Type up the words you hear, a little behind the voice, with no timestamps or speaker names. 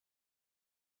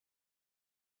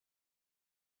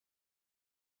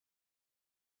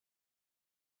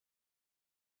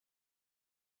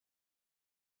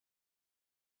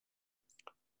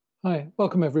Hi,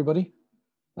 welcome everybody.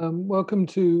 Welcome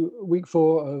to week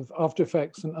 4 of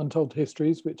Aftereffects and Untold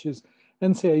Histories, which is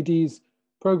NCAD's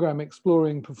program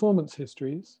exploring performance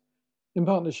histories in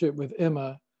partnership with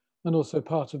IMA and also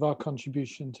part of our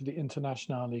contribution to the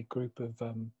Internationale group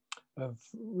of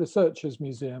researchers,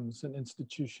 museums and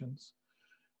institutions.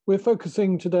 We're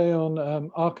focusing today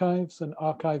on archives and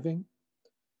archiving,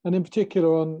 and in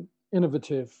particular on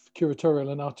innovative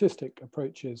curatorial and artistic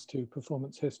approaches to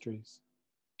performance histories.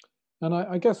 And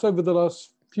I guess over the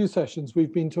last few sessions,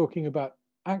 we've been talking about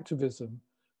activism,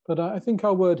 but I think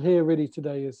our word here really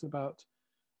today is about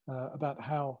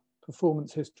how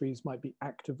performance histories might be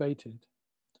activated.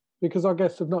 Because our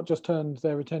guests have not just turned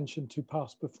their attention to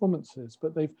past performances,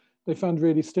 but they found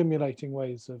really stimulating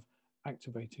ways of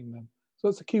activating them. So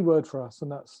that's a key word for us,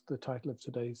 and that's the title of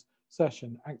today's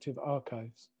session, Active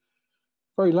Archives.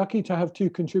 Very lucky to have two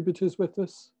contributors with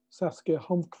us, Saskia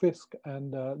Holmkvist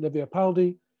and Lívia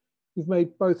Páldi, who've made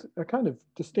both a kind of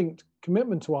distinct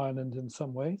commitment to Ireland in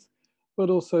some ways, but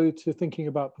also to thinking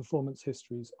about performance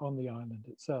histories on the island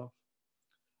itself.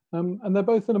 And they're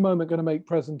both in a moment going to make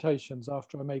presentations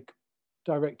after I make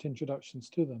direct introductions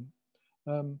to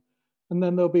them. And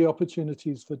then there'll be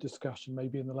opportunities for discussion,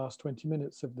 maybe in the last 20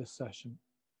 minutes of this session.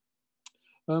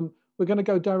 We're going to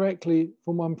go directly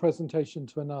from one presentation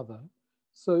to another.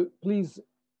 So please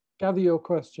gather your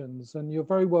questions, and you're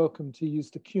very welcome to use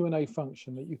the Q&A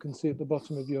function that you can see at the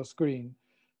bottom of your screen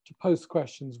to post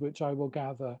questions, which I will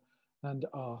gather and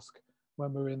ask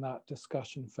when we're in that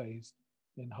discussion phase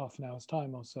in half an hour's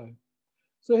time or so.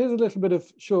 So here's a little bit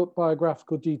of short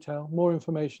biographical detail, more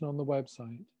information on the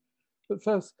website. But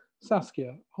first,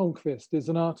 Saskia Holmkvist is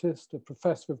an artist, a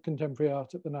professor of contemporary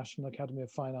art at the National Academy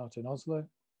of Fine Art in Oslo.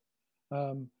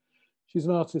 She's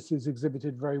an artist who's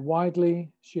exhibited very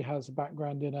widely. She has a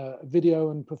background in a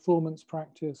video and performance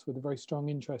practice with a very strong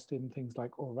interest in things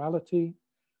like orality,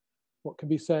 what can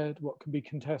be said, what can be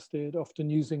contested, often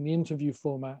using the interview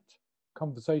format,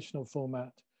 conversational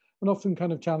format, and often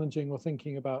kind of challenging or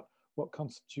thinking about what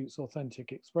constitutes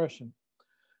authentic expression.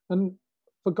 And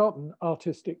forgotten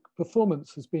artistic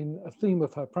performance has been a theme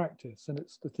of her practice, and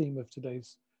it's the theme of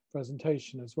today's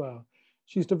presentation as well.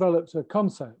 She's developed a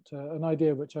concept, an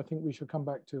idea which I think we should come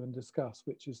back to and discuss,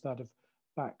 which is that of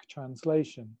back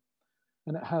translation.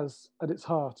 And it has at its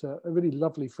heart a really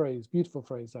lovely phrase, beautiful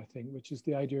phrase, I think, which is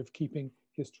the idea of keeping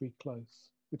history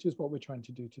close, which is what we're trying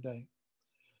to do today.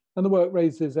 And the work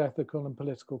raises ethical and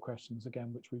political questions,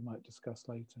 again, which we might discuss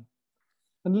later.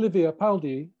 And Lívia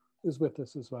Páldi is with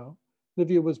us as well.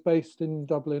 Lívia was based in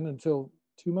Dublin until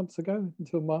 2 months ago,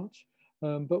 until March,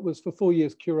 but was for 4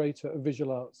 years curator of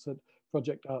visual arts at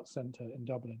Project Arts Centre in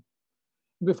Dublin.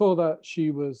 Before that,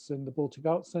 she was in the Baltic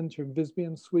Arts Centre in Visby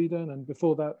in Sweden, and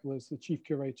before that was the chief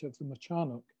curator of the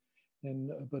Mochanok in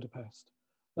Budapest.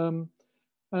 And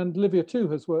Lívia too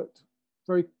has worked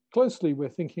very closely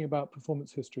with thinking about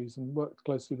performance histories and worked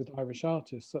closely with Irish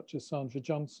artists such as Sandra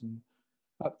Johnson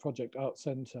at Project Arts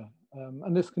Centre.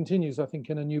 And this continues, I think,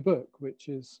 in a new book, which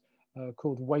is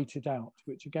called Wait It Out,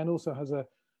 which again also has a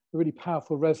really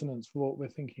powerful resonance for what we're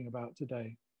thinking about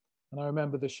today. And I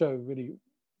remember the show, really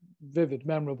vivid,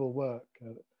 memorable work.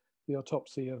 The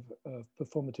autopsy of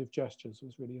performative gestures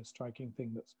was really a striking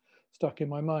thing that's stuck in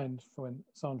my mind for when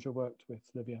Sandra worked with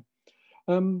Lívia.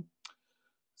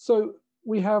 So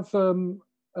we have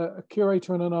a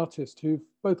curator and an artist who've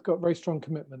both got very strong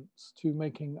commitments to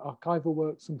making archival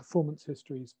works and performance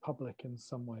histories public in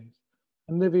some ways.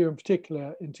 And Lívia in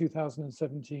particular in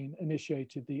 2017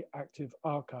 initiated the Active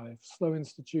Archive, slow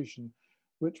institution,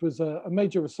 which was a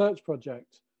major research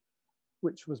project,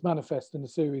 which was manifest in a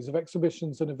series of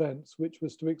exhibitions and events, which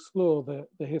was to explore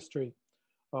the history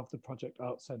of the Project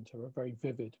Arts Centre, a very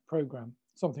vivid programme,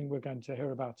 something we're going to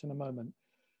hear about in a moment.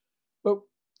 But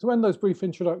to end those brief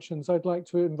introductions, I'd like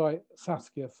to invite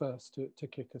Saskia first to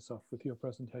kick us off with your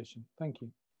presentation. Thank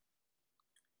you.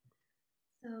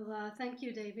 So thank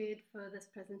you, David, for this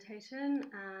presentation,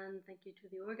 and thank you to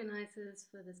the organizers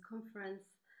for this conference.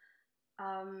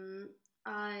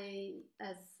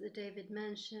 As David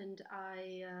mentioned,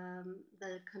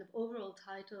 the kind of overall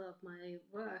title of my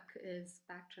work is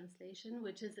back translation,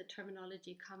 which is a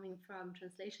terminology coming from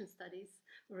translation studies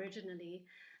originally,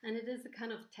 and it is a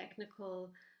kind of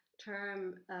technical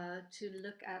term to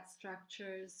look at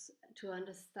structures to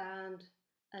understand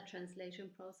a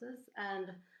translation process.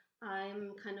 And I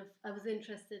was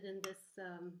interested in this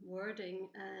wording,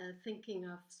 thinking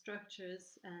of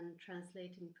structures and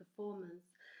translating performance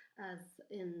as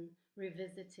in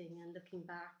revisiting and looking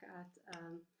back at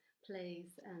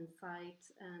plays and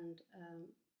sites and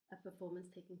a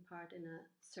performance taking part in a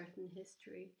certain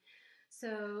history.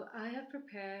 So I have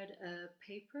prepared a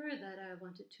paper that I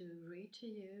wanted to read to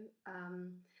you,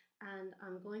 and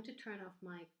I'm going to turn off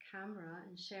my camera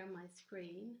and share my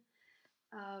screen.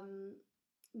 Um,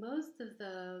 Most of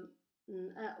the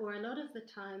or a lot of the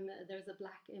time there's a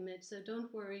black image, so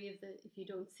don't worry if you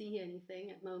don't see anything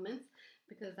at moments,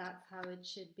 because that's how it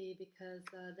should be, because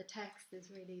the text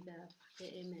is really the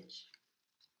image.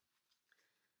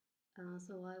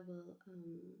 So I will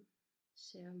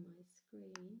share my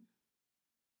screen.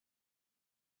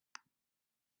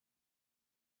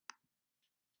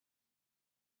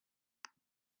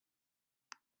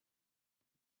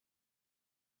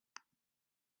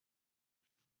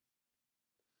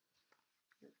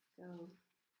 Let's go.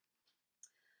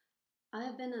 I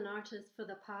have been an artist for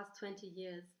the past 20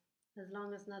 years, as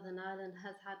long as Northern Ireland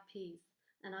has had peace,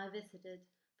 and I visited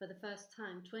for the first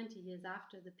time 20 years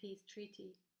after the peace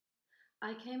treaty.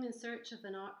 I came in search of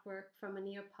an artwork from a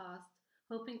near past,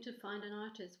 hoping to find an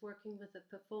artist working with a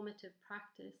performative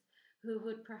practice who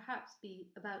would perhaps be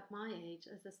about my age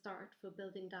as a start for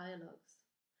building dialogues.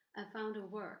 I found a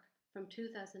work from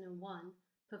 2001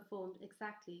 performed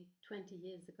exactly 20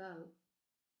 years ago.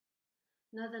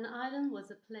 Northern Ireland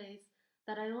was a place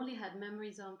that I only had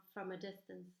memories of from a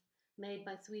distance, made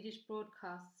by Swedish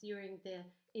broadcasts during the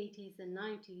 80s and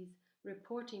 90s,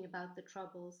 reporting about the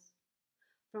Troubles.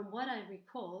 From what I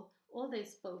recall, all they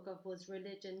spoke of was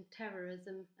religion,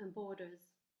 terrorism, and borders.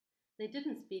 They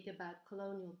didn't speak about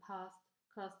colonial past,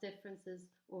 class differences,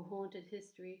 or haunted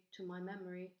history, to my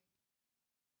memory.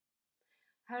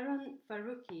 Harun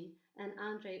Farooqi and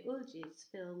Andrei Uljic's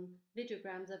film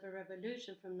Videograms of a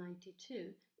Revolution from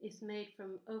 '92 is made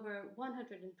from over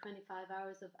 125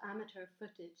 hours of amateur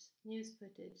footage, news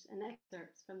footage, and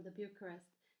excerpts from the Bucharest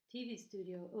TV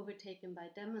studio overtaken by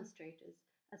demonstrators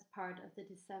as part of the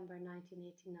December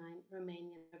 1989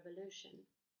 Romanian Revolution.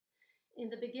 In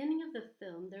the beginning of the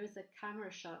film, there is a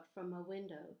camera shot from a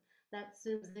window that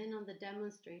zooms in on the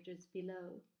demonstrators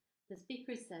below. The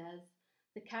speaker says,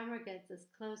 "The camera gets as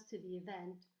close to the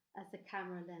event as the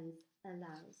camera lens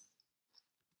allows."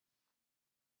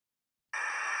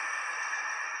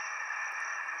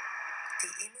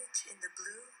 The image in the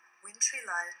blue, wintry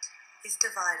light is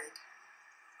divided.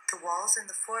 The walls in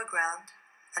the foreground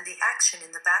and the action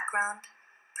in the background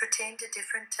pertain to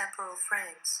different temporal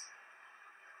frames.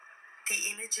 The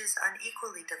image is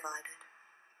unequally divided.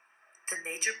 The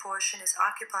major portion is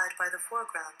occupied by the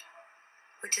foreground,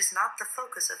 which is not the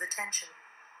focus of attention.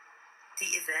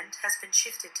 The event has been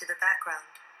shifted to the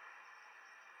background.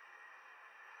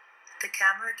 The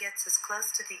camera gets as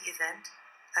close to the event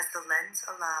as the lens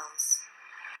allows.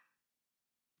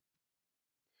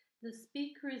 The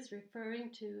speaker is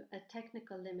referring to a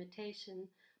technical limitation,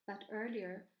 but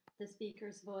earlier the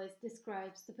speaker's voice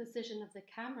describes the position of the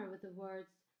camera with the words,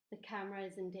 "The camera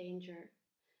is in danger."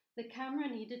 The camera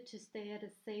needed to stay at a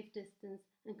safe distance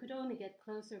and could only get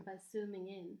closer by zooming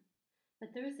in.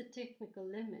 But there is a technical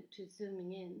limit to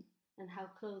zooming in and how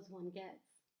close one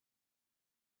gets.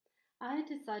 I had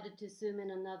decided to zoom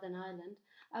in on Northern Ireland.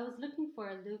 I was looking for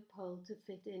a loophole to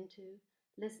fit into,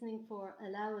 listening for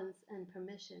allowance and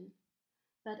permission.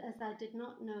 But as I did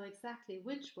not know exactly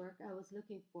which work I was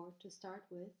looking for to start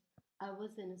with, I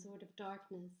was in a sort of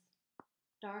darkness.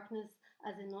 Darkness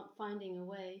as in not finding a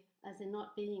way, as in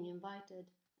not being invited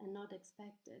and not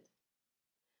expected.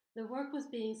 The work was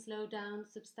being slowed down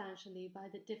substantially by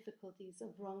the difficulties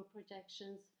of wrong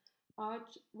projections,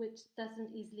 art which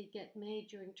doesn't easily get made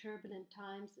during turbulent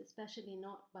times, especially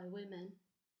not by women.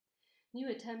 New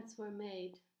attempts were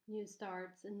made, new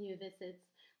starts and new visits.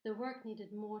 The work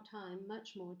needed more time,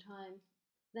 much more time.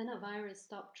 Then a virus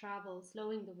stopped travel,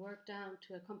 slowing the work down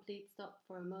to a complete stop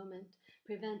for a moment,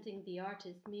 preventing the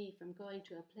artist, me, from going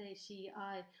to a place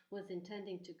I was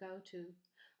intending to go to.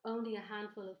 Only a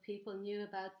handful of people knew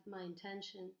about my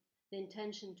intention, the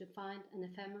intention to find an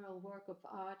ephemeral work of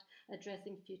art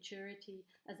addressing futurity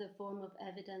as a form of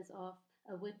evidence of,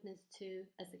 a witness to,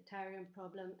 a sectarian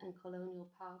problem and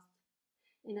colonial past.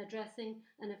 In addressing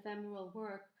an ephemeral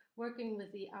work, working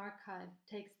with the archive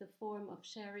takes the form of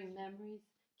sharing memories,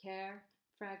 care,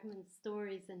 fragments,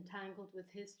 stories entangled with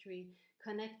history,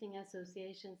 connecting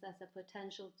associations as a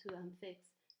potential to unfix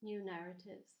new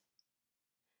narratives.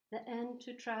 The end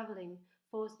to traveling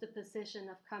forced the position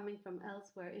of coming from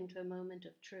elsewhere into a moment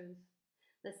of truth.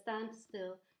 The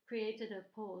standstill created a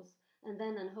pause and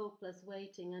then an hopeless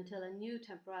waiting until a new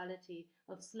temporality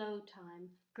of slow time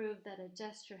proved that a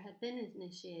gesture had been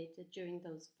initiated during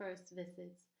those first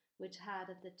visits, which had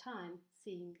at the time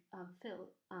seemed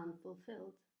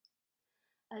unfulfilled.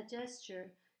 A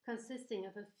gesture consisting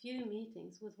of a few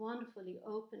meetings with wonderfully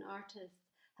open artists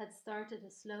had started a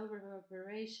slow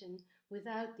reverberation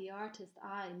without the artist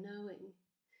eye knowing,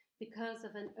 because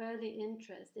of an early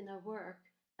interest in a work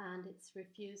and its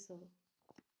refusal.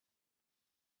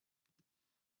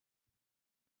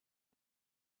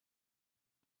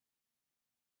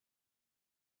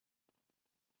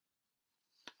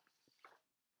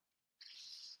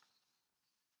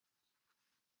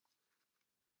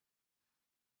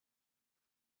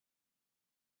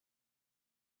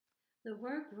 The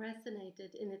work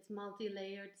resonated in its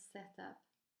multi-layered setup,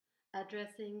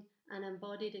 addressing an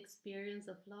embodied experience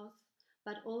of loss,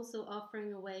 but also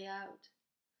offering a way out.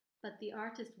 But the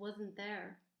artist wasn't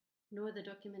there, nor the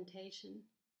documentation.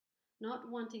 Not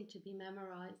wanting to be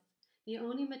memorized, the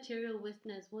only material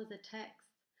witness was a text,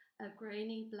 a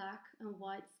grainy black and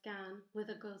white scan with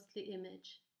a ghostly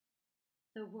image.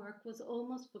 The work was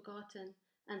almost forgotten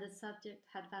and the subject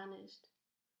had vanished.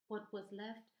 What was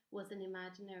left was an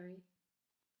imaginary.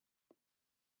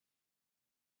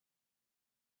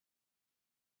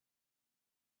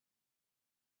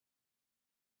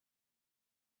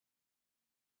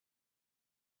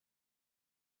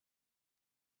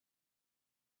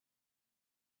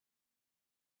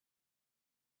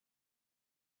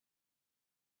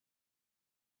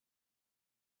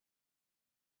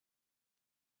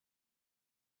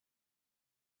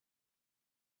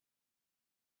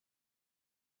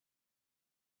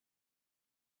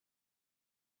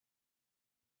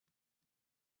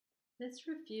 This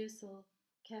refusal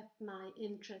kept my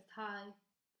interest high.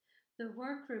 The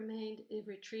work remained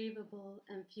irretrievable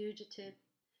and fugitive.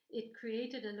 It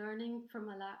created a learning from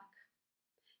a lack.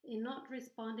 In not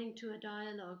responding to a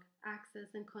dialogue,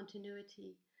 access and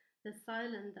continuity, the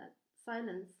silence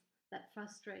that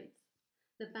frustrates,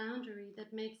 the boundary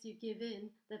that makes you give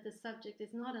in that the subject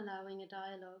is not allowing a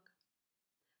dialogue.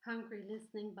 Hungry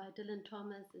Listening by Dylan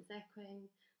Thomas is echoing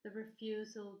the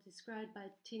refusal described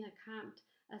by Tina Kampt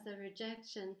as a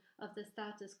rejection of the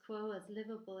status quo as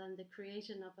livable and the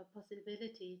creation of a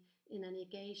possibility in a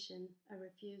negation, a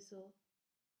refusal.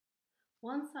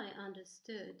 Once I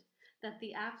understood that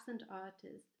the absent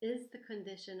artist is the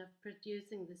condition of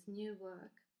producing this new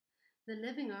work, the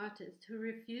living artist who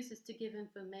refuses to give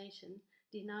information,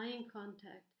 denying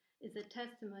contact, is a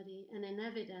testimony and an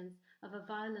evidence of a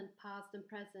violent past and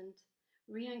present,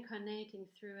 reincarnating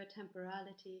through a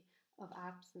temporality of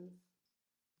absence.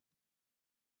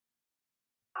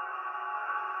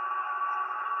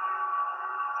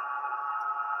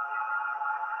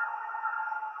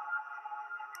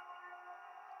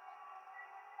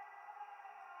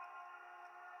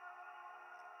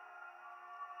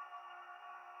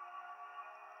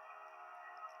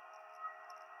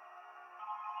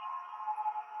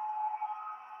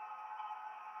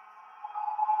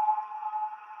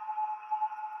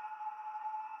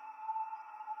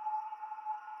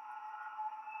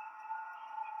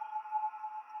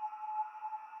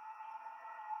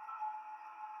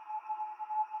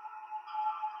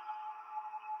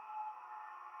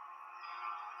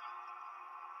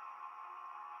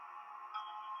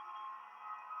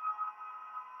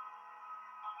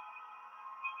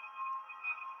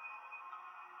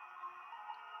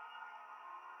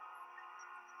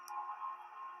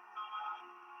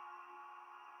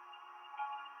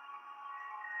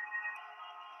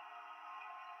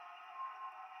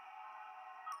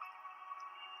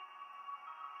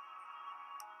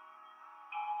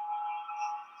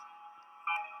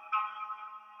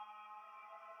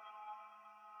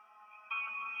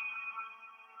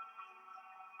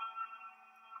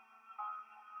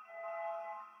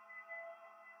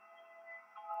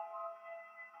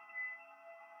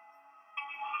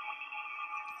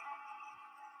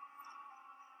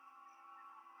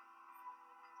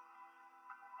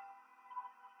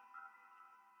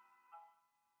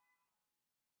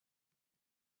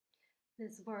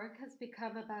 This work has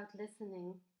become about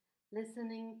listening,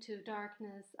 listening to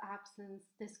darkness,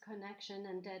 absence, disconnection,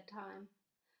 and dead time.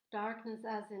 Darkness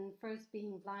as in first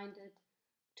being blinded,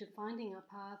 to finding a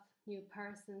path, new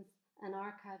persons, an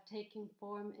archive taking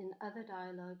form in other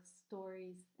dialogues,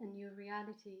 stories, and new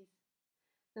realities.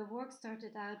 The work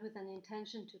started out with an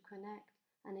intention to connect,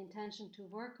 an intention to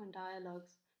work on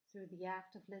dialogues through the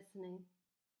act of listening.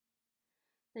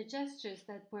 The gestures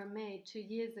that were made 2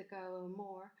 years ago or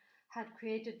more had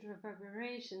created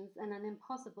reverberations and an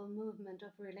impossible movement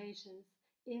of relations,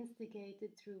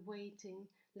 instigated through waiting,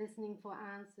 listening for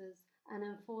answers, and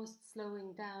enforced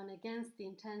slowing down against the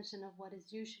intention of what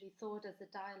is usually thought as a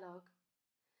dialogue.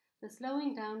 The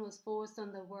slowing down was forced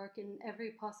on the work in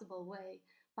every possible way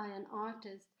by an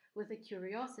artist with a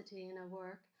curiosity in a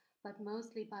work, but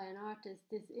mostly by an artist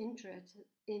disinterested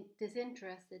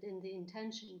in the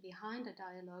intention behind a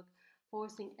dialogue,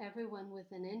 forcing everyone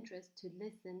with an interest to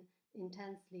listen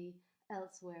intensely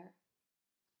elsewhere.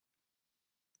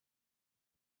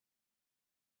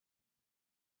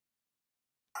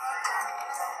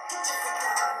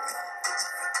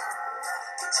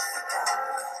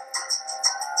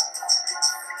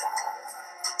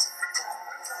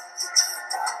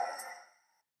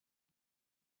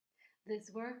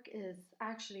 This work is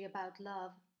actually about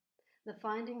love, the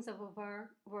findings of a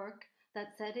work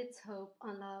that set its hope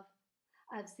on love.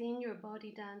 I've seen your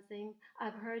body dancing,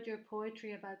 I've heard your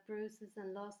poetry about bruises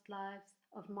and lost lives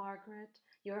of Margaret.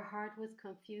 Your heart was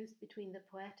confused between the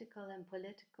poetical and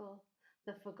political.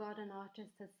 The forgotten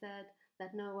artist has said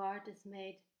that no art is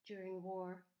made during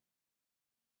war.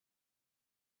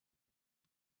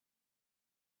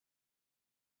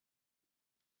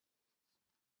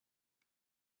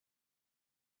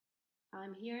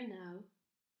 I'm here now.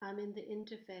 I'm in the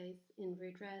interface, in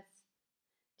redress.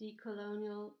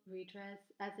 Decolonial redress,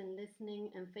 as in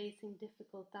listening and facing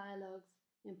difficult dialogues,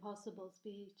 impossible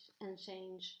speech and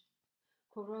change.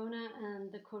 Corona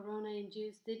and the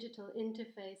corona-induced digital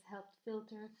interface helped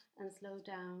filter and slow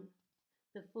down.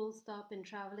 The full stop in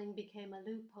traveling became a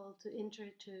loophole to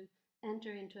enter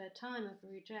into a time of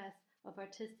redress of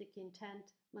artistic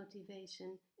intent,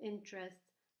 motivation,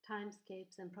 interests,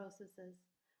 timescapes, and processes.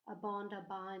 A bond, a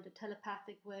bind, a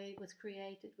telepathic way was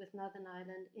created with Northern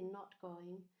Ireland in not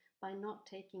going, by not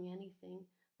taking anything,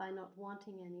 by not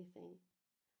wanting anything.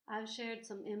 I've shared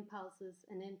some impulses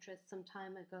and interests some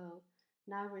time ago,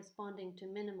 now responding to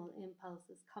minimal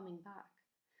impulses coming back.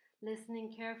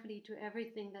 Listening carefully to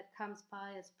everything that comes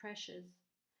by as precious.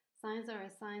 Signs are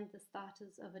assigned the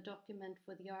status of a document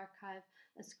for the archive,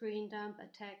 a screen dump, a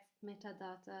text,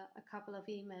 metadata, a couple of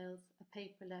emails, a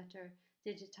paper letter,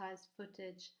 digitized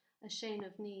footage, a chain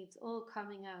of needs, all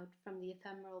coming out from the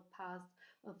ephemeral past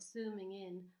of zooming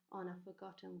in on a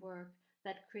forgotten work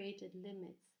that created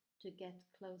limits to get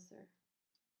closer.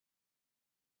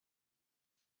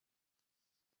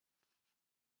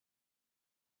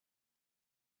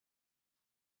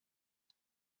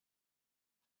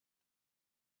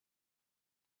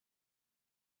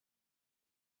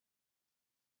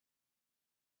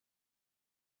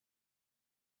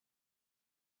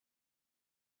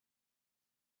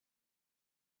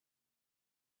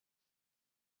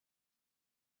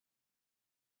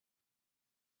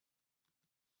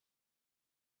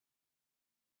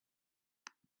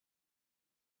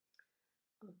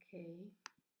 Okay.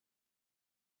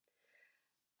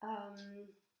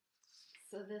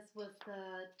 So this was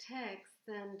the text,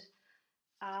 and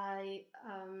I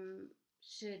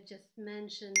should just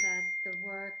mention that the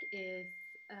work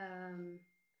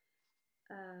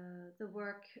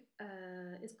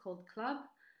is called Club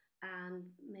and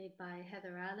made by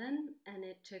Heather Allen, and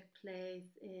it took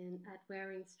place at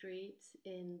Waring Street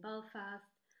in Belfast,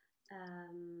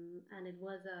 and it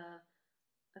was a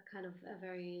kind of a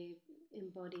very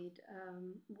embodied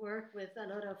work with a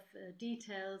lot of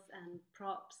details and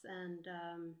props and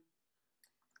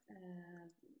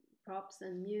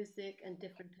music and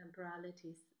different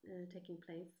temporalities taking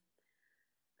place.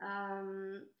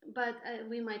 But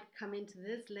we might come into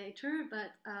this later,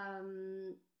 but I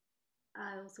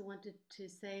also wanted to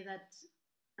say that,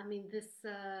 I mean, this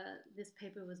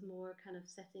paper was more kind of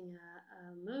setting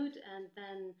a mood, and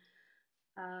then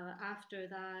after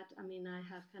that, I mean, I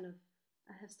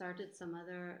have started some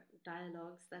other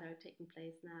dialogues that are taking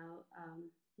place now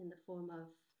in the form of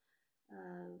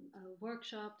a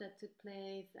workshop that took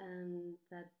place, and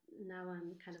that now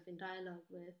I'm kind of in dialogue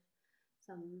with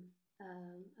a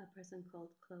person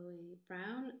called Chloe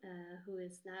Brown, who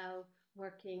is now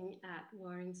working at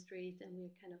Waring Street, and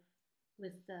we're kind of,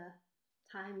 with the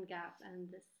time gap and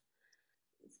this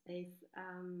space,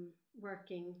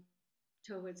 working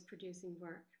towards producing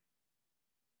work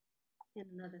in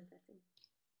another setting.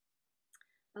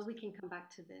 But we can come back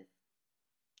to this.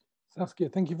 Saskia,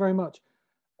 thank you very much.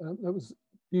 That was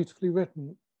beautifully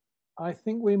written. I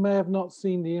think we may have not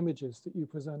seen the images that you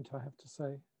present, I have to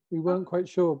say. We weren't quite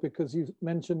sure because you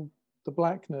mentioned the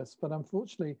blackness, but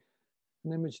unfortunately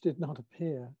an image did not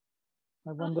appear.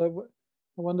 I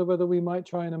wonder whether we might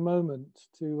try in a moment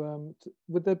to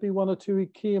would there be one or two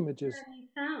key images? Any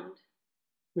sound?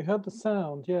 We heard the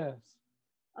sound, yes.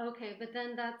 Okay, but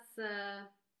then that's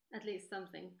at least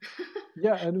something.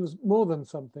 Yeah, and it was more than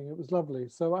something. It was lovely.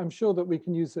 So I'm sure that we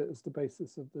can use it as the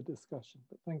basis of the discussion,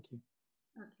 but thank you.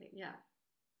 Okay, yeah.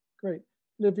 Great.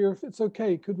 Lívia, if it's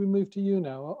okay, could we move to you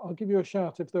now? I'll give you a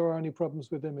shout if there are any problems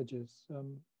with images.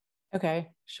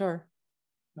 Okay, sure.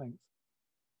 Thanks.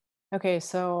 Okay,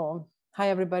 so hi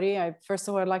everybody. First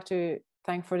of all, I'd like to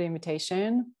thank for the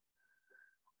invitation.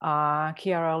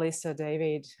 Chiara, Lisa,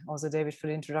 David, also David for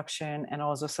the introduction, and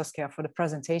also Saskia for the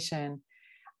presentation.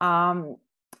 I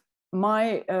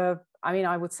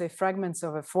would say fragments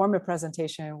of a former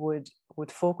presentation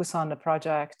would focus on the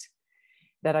project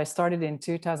that I started in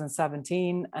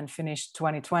 2017 and finished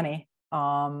 2020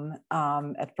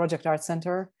 at Project Art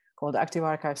Center called Active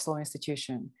Archives Law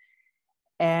Institution.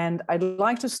 And I'd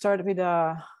like to start with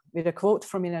a quote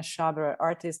from Ines Schaber,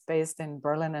 artist based in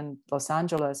Berlin and Los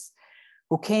Angeles,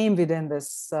 who came within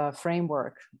this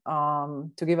framework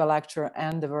to give a lecture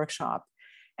and a workshop,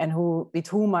 and with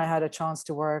whom I had a chance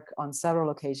to work on several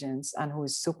occasions, and who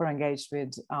is super engaged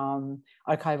with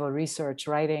archival research,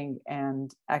 writing,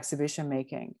 and exhibition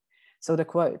making. So the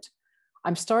quote: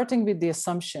 "I'm starting with the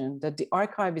assumption that the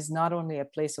archive is not only a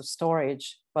place of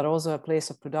storage, but also a place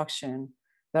of production,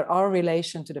 where our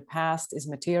relation to the past is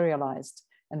materialized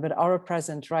and where our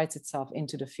present writes itself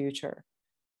into the future.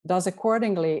 Thus,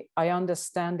 accordingly, I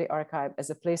understand the archive as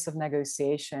a place of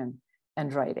negotiation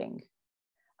and writing."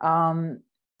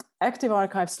 Active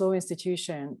Archives Law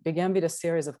Institution began with a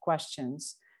series of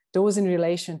questions, those in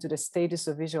relation to the status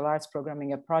of visual arts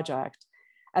programming a project,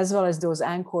 as well as those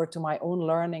anchored to my own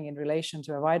learning in relation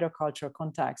to a wider cultural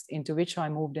context into which I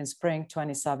moved in spring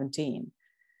 2017.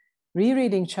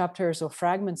 Rereading chapters or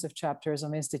fragments of chapters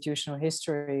of institutional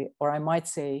history, or I might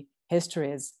say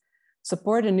histories,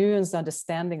 support a nuanced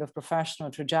understanding of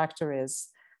professional trajectories,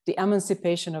 the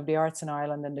emancipation of the arts in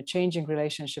Ireland, and the changing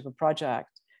relationship of project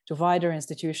to wider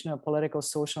institutional, political,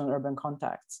 social, and urban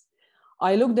contexts.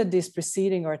 I looked at these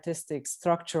preceding artistic,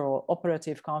 structural,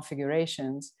 operative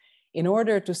configurations in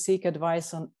order to seek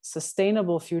advice on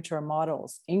sustainable future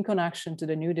models in connection to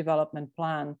the new development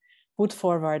plan put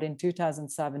forward in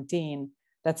 2017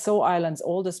 that saw Ireland's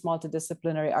oldest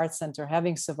multidisciplinary art center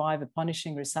having survived a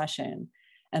punishing recession,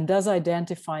 and thus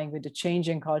identifying with the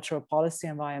changing cultural policy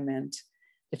environment,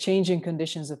 the changing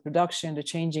conditions of production, the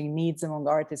changing needs among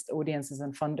artists, audiences,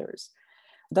 and funders.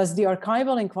 Thus, the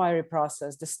archival inquiry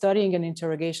process, the studying and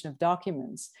interrogation of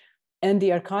documents, and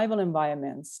the archival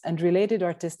environments and related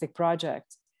artistic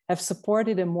projects have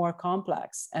supported a more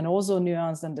complex and also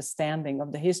nuanced understanding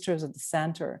of the histories of the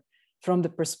center from the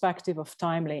perspective of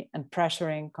timely and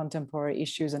pressuring contemporary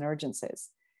issues and urgencies.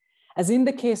 As in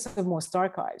the case of most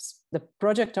archives, the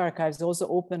project archives also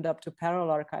opened up to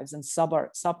parallel archives and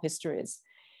sub-histories,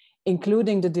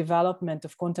 including the development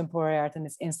of contemporary art and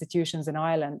its institutions in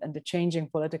Ireland and the changing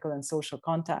political and social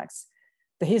contexts,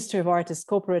 the history of artist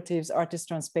cooperatives,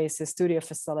 artist-run spaces, studio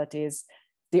facilities,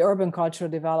 the urban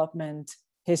cultural development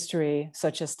history,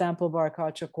 such as Temple Bar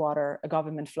Culture Quarter, a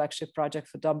government flagship project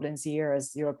for Dublin's year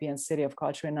as European City of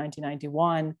Culture in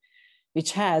 1991,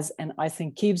 which has, and I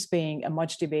think keeps being, a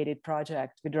much debated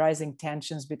project with rising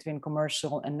tensions between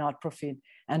commercial and not-profit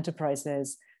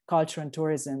enterprises, culture and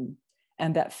tourism,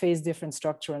 and that face different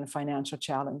structural and financial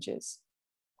challenges.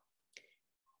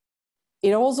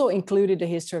 It also included the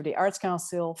history of the Arts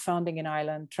Council, founding in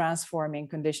Ireland, transforming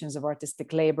conditions of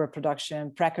artistic labor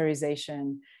production,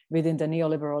 precarization within the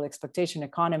neoliberal exploitation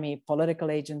economy, political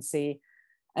agency,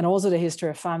 and also the history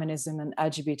of feminism and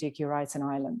LGBTQ rights in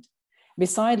Ireland.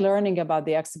 Besides learning about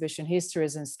the exhibition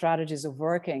histories and strategies of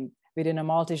working within a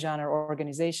multi-genre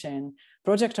organization,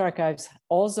 Project Archives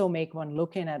also make one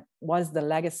looking at what is the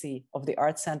legacy of the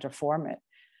Art Center format,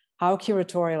 how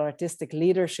curatorial artistic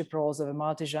leadership roles of a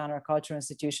multi-genre cultural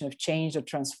institution have changed or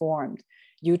transformed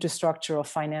due to structural,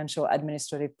 financial,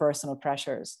 administrative, personal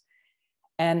pressures,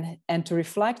 and to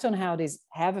reflect on how these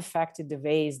have affected the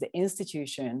ways the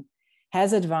institution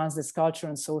has advanced its cultural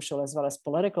and social as well as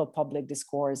political public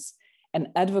discourse and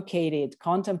advocated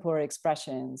contemporary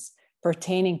expressions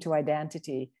pertaining to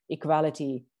identity,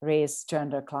 equality, race,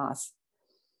 gender, class.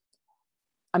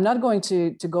 I'm not going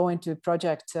to go into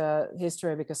project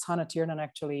history because Hannah Tiernan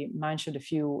actually mentioned a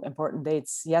few important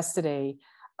dates yesterday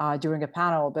during a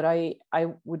panel, but I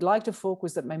would like to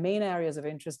focus that my main areas of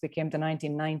interest became the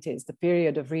 1990s, the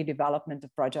period of redevelopment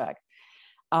of project.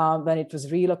 When it was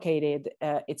relocated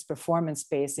its performance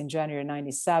space in January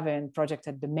 97, project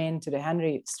had been moved to the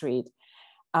Henry Street.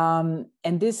 And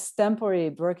this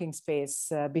temporary working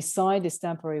space, beside this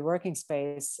temporary working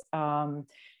space, and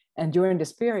during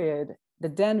this period, the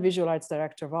then visual arts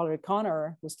director, Valerie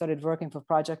Connor, who started working for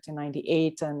project in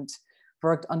 98 and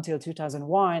worked until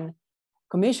 2001,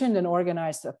 commissioned and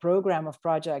organized a program of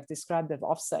projects described as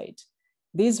offsite.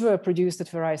 These were produced at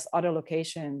various other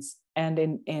locations and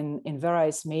in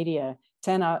various media,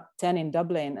 10 in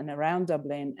Dublin and around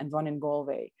Dublin and 1 in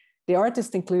Galway. The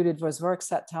artists included was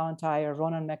Workset Talentire,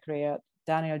 Ronan McRae,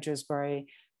 Daniel Dewsbury,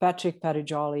 Patrick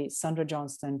Perry-Jolly, Sandra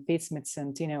Johnston, Pete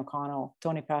Smithson, Tina O'Connell,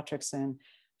 Tony Patrickson,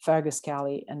 Fergus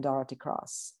Kelly, and Dorothy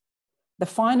Cross. The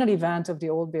final event of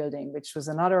the old building, which was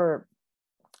another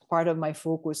part of my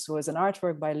focus, was an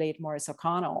artwork by late Maurice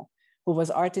O'Connell, who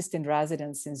was artist in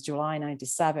residence since July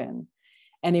 97,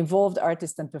 and involved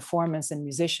artists and performers and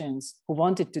musicians who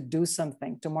wanted to do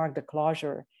something to mark the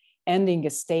closure, ending a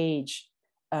stage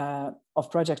of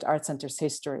Project Art Center's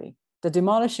history. The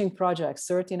demolishing project,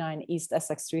 39 East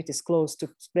Essex Street, is closed,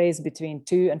 took place between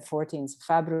 2 and 14th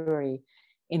February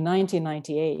in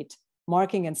 1998,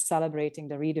 marking and celebrating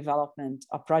the redevelopment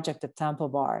of Project at Temple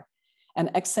Bar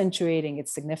and accentuating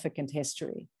its significant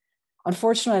history.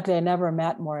 Unfortunately, I never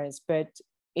met Maurice, but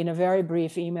in a very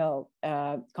brief email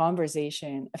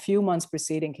conversation, a few months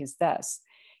preceding his death,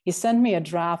 he sent me a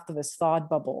draft of his thought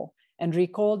bubble and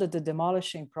recalled that the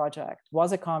demolishing project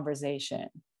was a conversation.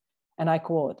 And I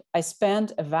quote, "I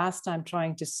spent a vast time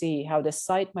trying to see how the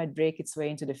site might break its way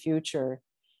into the future,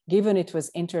 given it was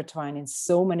intertwined in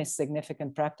so many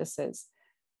significant practices.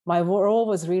 My role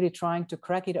was really trying to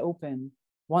crack it open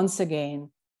once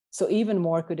again, so even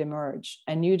more could emerge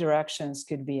and new directions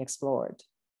could be explored."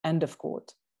 End of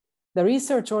quote. The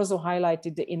research also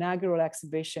highlighted the inaugural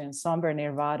exhibition, Somber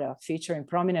Nevada, featuring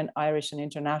prominent Irish and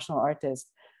international artists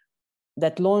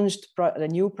that launched the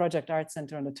new Project Art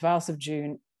Center on the 12th of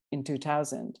June in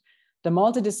 2000. The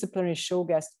multidisciplinary show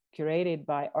guest curated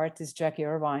by artist Jackie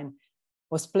Irvine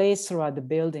was placed throughout the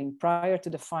building prior to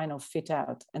the final fit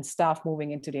out and staff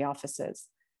moving into the offices.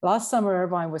 Last summer,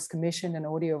 Irvine was commissioned an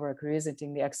audio work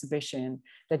revisiting the exhibition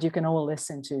that you can all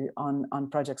listen to on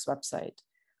Project's website.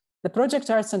 The Project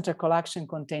Art Center collection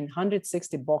contained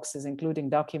 160 boxes, including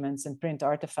documents and print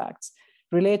artifacts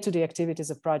related to the activities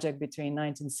of Project between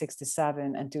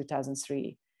 1967 and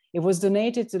 2003. It was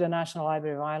donated to the National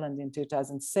Library of Ireland in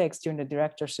 2006 during the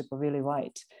directorship of Willie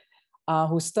White,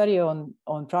 whose study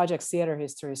on Project theater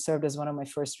history served as one of my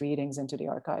first readings into the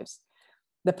archives.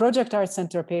 The Project Art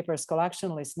Center papers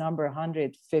collection list number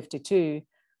 152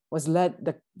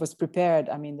 was prepared.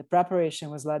 I mean, the preparation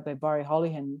was led by Barry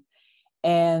Holohan,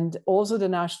 and also the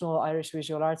National Irish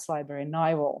Visual Arts Library in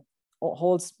Nival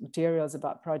holds materials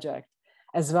about Project,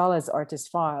 as well as artist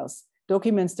files,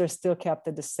 documents that are still kept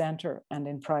at the center and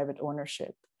in private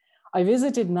ownership. I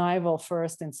visited Nival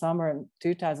first in summer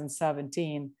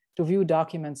 2017 to view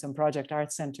documents on Project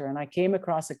Art Center, and I came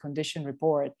across a condition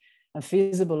report and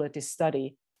feasibility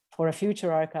study for a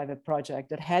future archive project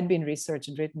that had been researched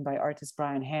and written by artist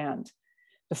Brian Hand,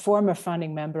 the former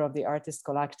founding member of the artist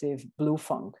collective Blue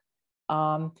Funk.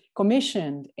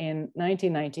 Commissioned in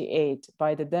 1998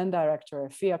 by the then director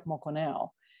Fiach Mokonel,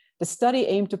 the study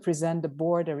aimed to present the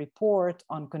board a report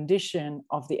on condition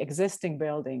of the existing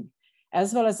building,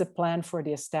 as well as a plan for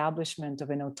the establishment of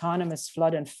an autonomous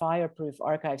flood and fireproof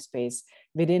archive space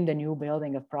within the new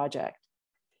building of Project,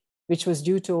 which was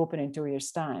due to open in 2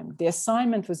 years' time. The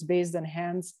assignment was based on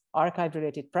Hand's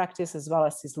archive-related practice, as well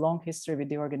as his long history with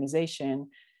the organization,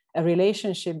 a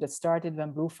relationship that started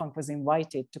when Blue Funk was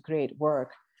invited to create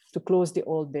work to close the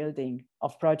old building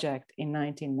of Project in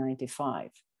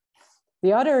 1995.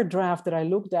 The other draft that I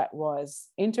looked at was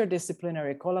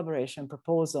interdisciplinary collaboration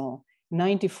proposal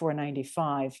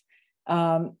 94-95,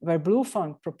 where Blue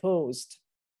Funk proposed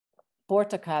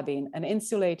Portakabin, an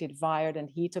insulated, wired and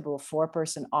heatable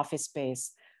 4-person office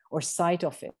space or site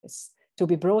office to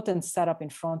be brought and set up in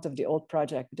front of the old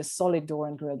Project with a solid door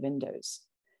and grilled windows.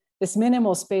 This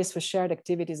minimal space for shared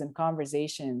activities and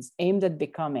conversations aimed at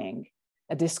becoming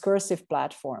a discursive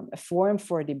platform, a forum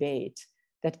for debate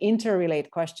that interrelate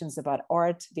questions about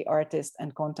art, the artist,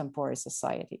 and contemporary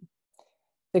society.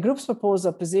 The group's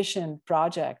proposal positioned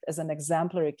Project as an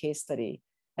exemplary case study,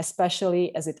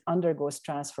 especially as it undergoes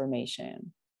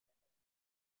transformation.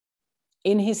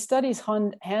 In his studies,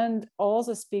 Hand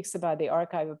also speaks about the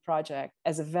archival Project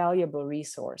as a valuable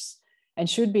resource and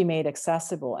should be made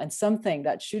accessible, and something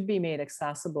that should be made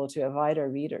accessible to a wider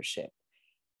readership.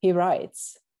 He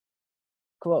writes,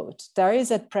 quote, "There is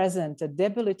at present a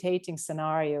debilitating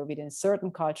scenario within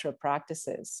certain cultural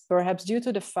practices, perhaps due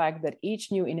to the fact that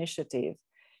each new initiative,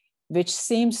 which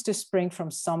seems to spring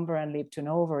from somewhere and leap to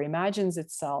nowhere, imagines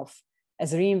itself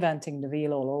as reinventing the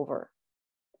wheel all over.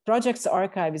 Project's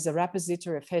archive is a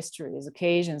repository of histories,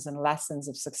 occasions, and lessons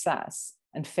of success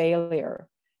and failure,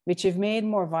 which, if made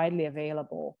more widely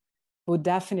available, would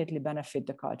definitely benefit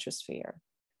the culture sphere."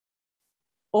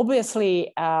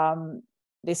 Obviously,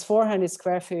 this 400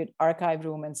 square feet archive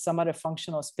room and some other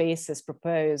functional spaces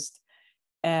proposed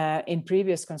in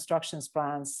previous construction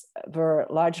plans were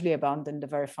largely abandoned in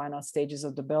the very final stages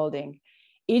of the building.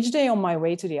 Each day on my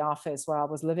way to the office where I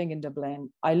was living in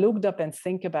Dublin, I looked up and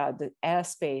think about the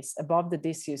airspace above the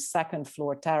disused second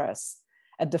floor terrace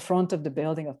at the front of the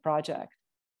building of Project.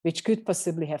 which could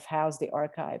possibly have housed the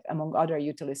archive, among other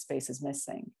utility spaces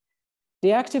missing.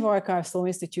 The Active Archive Slow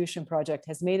Institution project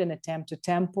has made an attempt to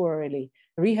temporarily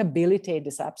rehabilitate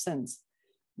this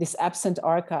absent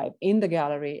archive in the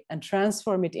gallery and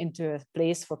transform it into a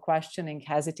place for questioning,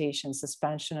 hesitation,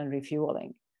 suspension, and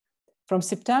refueling. From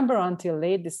September until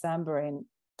late December in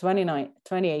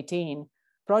 2018,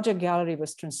 Project Gallery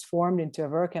was transformed into a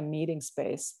work and meeting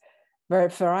space where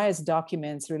various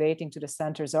documents relating to the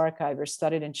center's archive were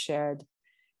studied and shared.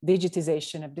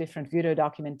 Digitization of different video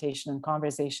documentation and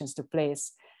conversations took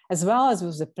place, as well as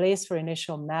was a place for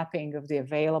initial mapping of the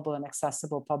available and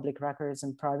accessible public records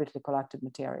and privately collected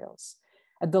materials.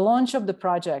 At the launch of the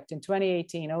project in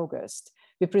 2018 August,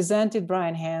 we presented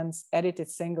Brian Hand's edited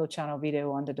single channel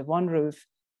video Under the One Roof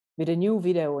with a new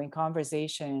video in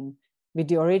conversation with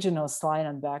the original slide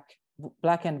and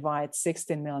black and white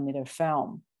 16mm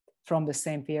film from the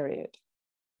same period.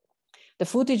 The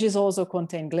footages also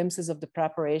contain glimpses of the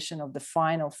preparation of the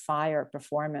final fire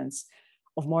performance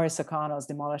of Maurice O'Connell's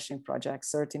demolishing project,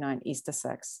 39 East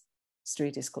Essex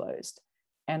Street is closed.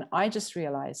 And I just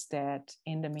realized that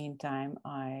in the meantime,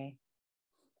 I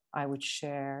would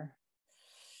share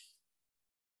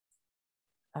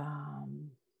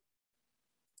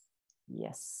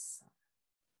yes.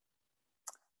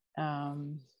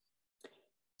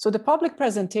 So the public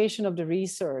presentation of the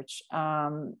research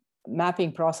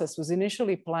mapping process was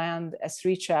initially planned as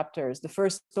 3 chapters. The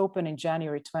first opened in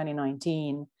January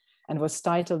 2019 and was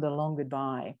titled A Long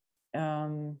Goodbye.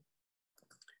 I'm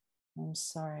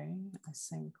sorry, I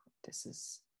think this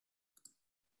is.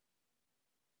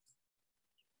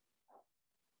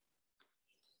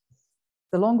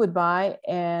 The Long Goodbye,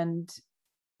 and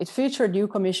it featured new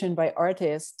commission by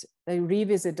artists. They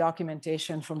revisit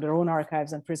documentation from their own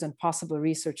archives and present possible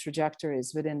research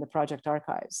trajectories within the project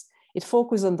archives. It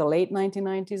focused on the late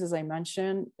 1990s, as I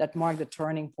mentioned, that marked the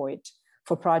turning point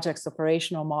for project's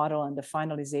operational model and the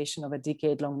finalization of a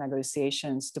decade-long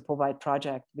negotiations to provide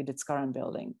project with its current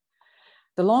building.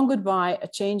 The Long Goodbye, a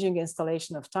changing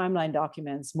installation of timeline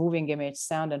documents, moving image,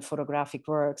 sound, and photographic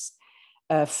works,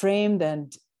 framed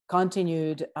and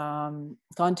continuing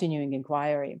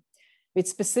inquiry, with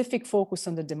specific focus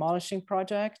on the demolishing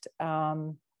project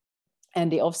and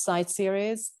the Offsite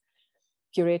series,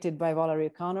 curated by Valerie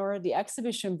O'Connor. The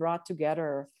exhibition brought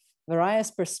together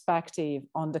various perspectives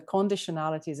on the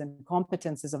conditionalities and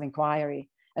competences of inquiry,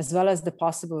 as well as the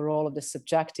possible role of the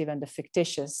subjective and the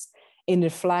fictitious in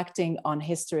reflecting on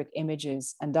historic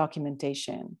images and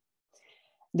documentation.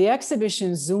 The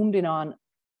exhibition zoomed in on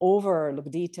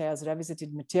overlooked details,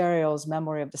 revisited materials,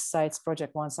 memory of the sites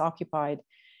project once occupied,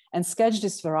 and sketched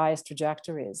its various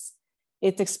trajectories.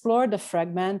 It explored the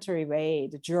fragmentary way,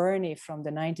 the journey from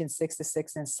the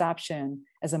 1966 inception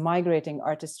as a migrating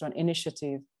artist-run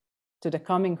initiative to the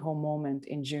coming home moment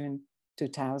in June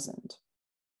 2000.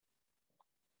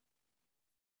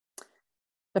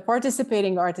 The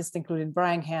participating artists included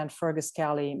Brian Hand, Fergus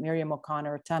Kelly, Miriam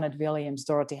O'Connor, Tanit Williams,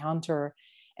 Dorothy Hunter,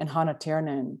 and Hannah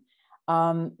Tiernan.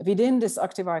 Within this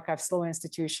Active Archive Slow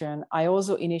Institution, I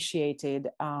also initiated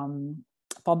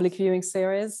public viewing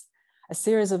series, a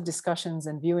series of discussions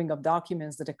and viewing of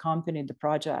documents that accompanied the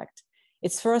project.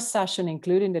 Its first session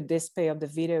including the display of the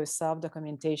video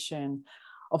self-documentation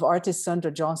of artist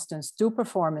Sandra Johnston's 2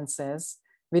 performances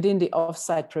within the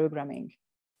offsite programming.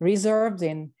 Reserved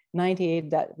in '98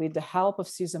 that with the help of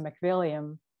Susan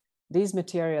McWilliam, these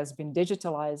materials have been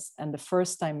digitalized and the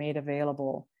first time made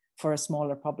available for a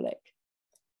smaller public.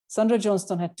 Sandra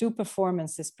Johnston had 2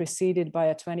 performances preceded by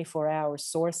a 24-hour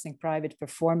sourcing private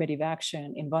performative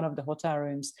action in one of the hotel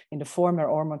rooms in the former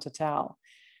Ormond Hotel.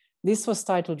 This was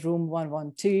titled Room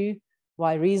 112,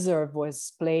 while Reserve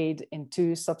was played in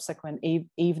 2 subsequent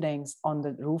evenings on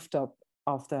the rooftop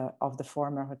of the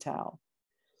former hotel.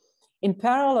 In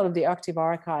parallel of the Active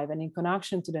Archive and in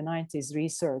connection to the 90s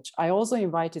research, I also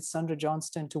invited Sandra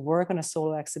Johnston to work on a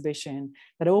solo exhibition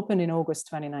that opened in August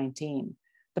 2019.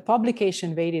 The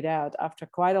publication waited out after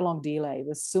quite a long delay,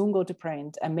 will soon go to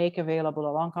print and make available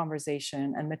a long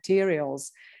conversation and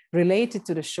materials related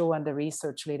to the show and the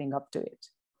research leading up to it.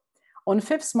 On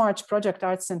 5th March, Project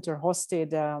Art Center hosted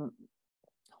the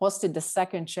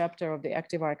 2nd chapter of the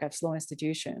Active Archive Slow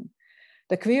Institution.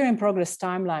 The Queer in Progress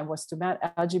timeline was to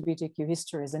map LGBTQ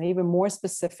histories and even more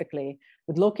specifically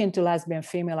would look into lesbian,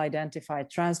 female identified,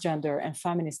 transgender and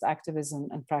feminist activism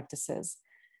and practices.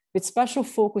 With special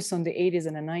focus on the 80s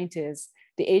and the 90s,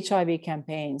 the HIV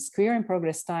campaigns, Queer in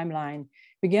Progress timeline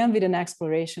began with an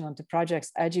exploration onto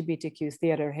project's LGBTQ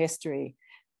theater history.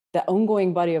 The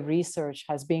ongoing body of research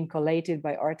has been collated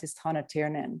by artist Hannah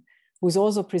Tiernan, who's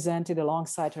also presented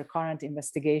alongside her current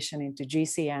investigation into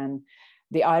GCN,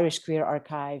 the Irish Queer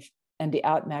Archive, and the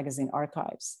Out Magazine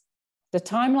archives. The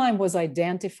timeline was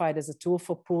identified as a tool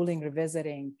for pooling,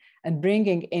 revisiting, and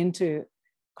bringing into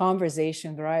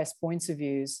conversation various points of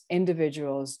views,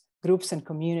 individuals, groups, and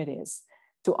communities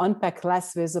to unpack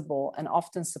less visible and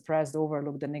often suppressed,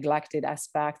 overlooked, and neglected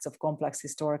aspects of complex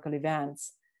historical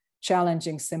events,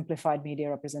 challenging simplified media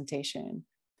representation.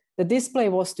 The display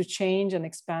was to change and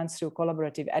expand through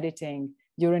collaborative editing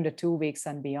during the 2 weeks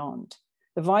and beyond.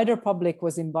 The wider public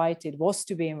was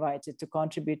to be invited to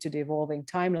contribute to the evolving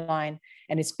timeline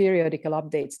and its periodical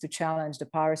updates to challenge the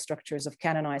power structures of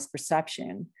canonized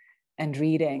perception and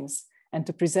readings, and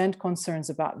to present concerns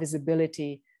about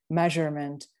visibility,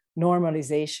 measurement,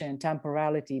 normalization,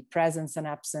 temporality, presence and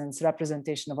absence,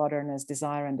 representation of otherness,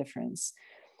 desire and difference.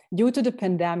 Due to the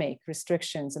pandemic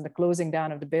restrictions and the closing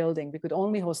down of the building, we could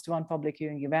only host one public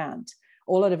viewing event.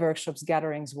 All of the workshops,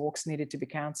 gatherings, walks needed to be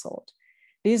canceled.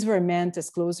 These were meant as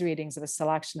close readings of a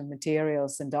selection of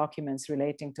materials and documents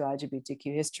relating to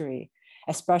LGBTQ history,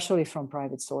 especially from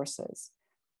private sources.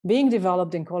 Being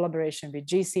developed in collaboration with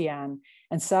GCN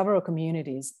and several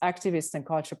communities, activists and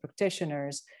cultural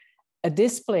practitioners, a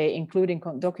display including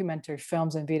documentary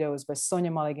films and videos by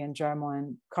Sonia Mulligan,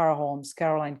 German, Cara Holmes,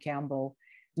 Caroline Campbell,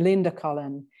 Linda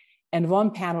Cullen, and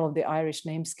one panel of the Irish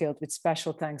Names Guild, with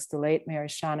special thanks to late Mary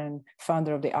Shannon,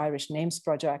 founder of the Irish Names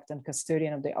Project and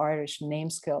custodian of the Irish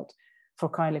Names Guild, for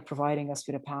kindly providing us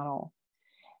with a panel.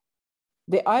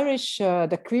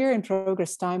 The Queer in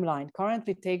Progress timeline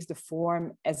currently takes the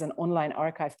form as an online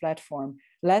archive platform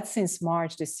led since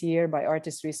March this year by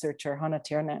artist researcher Hannah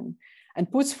Tiernan,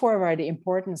 and puts forward the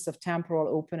importance of temporal,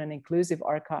 open, and inclusive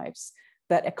archives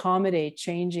that accommodate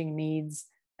changing needs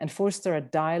and foster a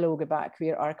dialogue about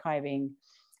queer archiving,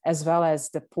 as well as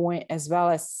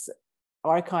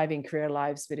archiving queer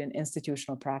lives within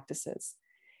institutional practices.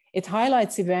 It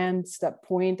highlights events that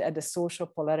point at the social,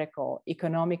 political,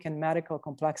 economic, and medical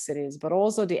complexities, but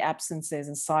also the absences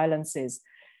and silences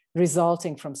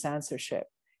resulting from censorship,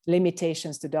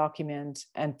 limitations to document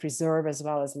and preserve, as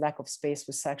well as lack of space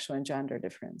for sexual and gender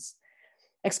difference.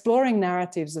 Exploring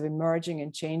narratives of emerging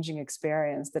and changing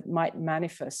experience that might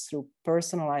manifest through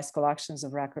personalized collections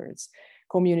of records,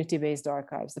 community-based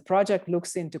archives. The project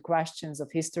looks into questions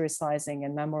of historicizing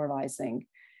and memorializing,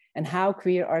 and how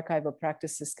queer archival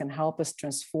practices can help us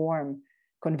transform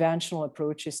conventional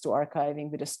approaches to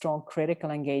archiving with a strong critical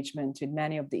engagement with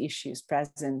many of the issues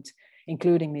present,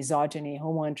 including misogyny,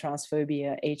 homo and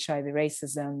transphobia, HIV,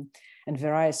 racism, and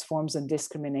various forms of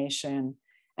discrimination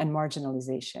and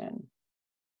marginalization.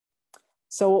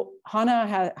 So Han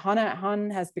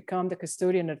has become the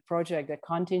custodian of the project that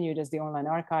continued as the online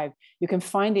archive. You can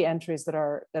find the entries that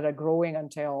are growing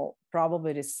until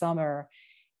probably this summer.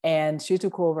 And she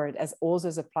took over it as also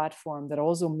as a platform that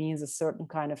also means a certain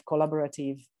kind of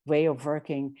collaborative way of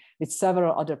working with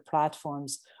several other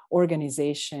platforms,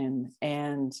 organization,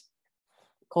 and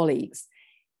colleagues.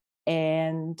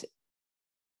 And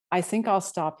I think I'll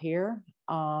stop here,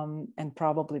 and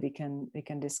probably we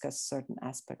can discuss certain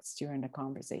aspects during the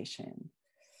conversation.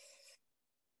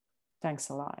 Thanks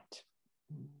a lot.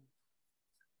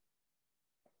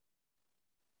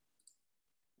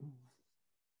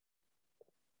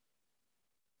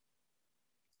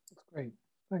 That's great.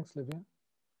 Thanks, Lívia.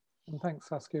 And thanks,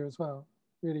 Saskia, as well.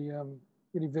 Really,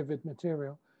 really vivid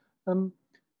material.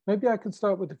 Maybe I could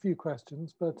start with a few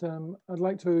questions, but I'd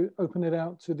like to open it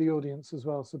out to the audience as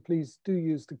well. So please do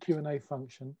use the Q&A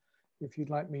function if you'd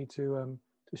like me to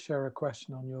share a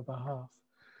question on your behalf.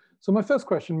 So my first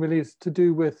question really is to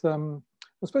do with,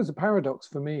 I suppose, a paradox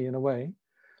for me in a way.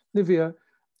 Lívia,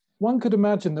 one could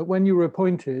imagine that when you were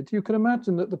appointed, you could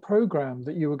imagine that the program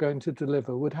that you were going to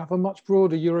deliver would have a much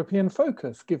broader European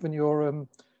focus, given your,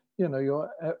 your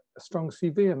strong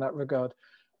CV in that regard.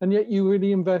 And yet you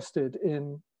really invested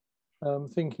in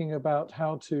thinking about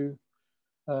how to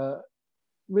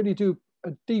really do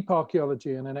a deep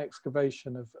archaeology and an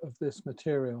excavation of this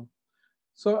material.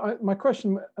 So my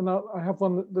question, and I have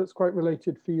one that's quite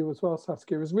related for you as well,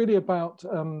 Saskia, is really about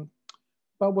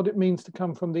what it means to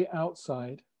come from the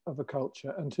outside of a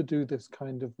culture and to do this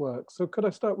kind of work. So could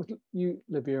I start with you,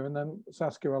 Lívia, and then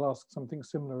Saskia, I'll ask something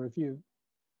similar of you.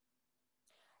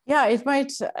 Yeah, it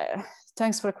might,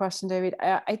 thanks for the question, David.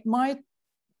 It might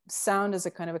sound as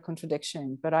a kind of a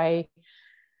contradiction, but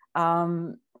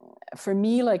for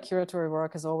me, like, curatory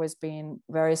work has always been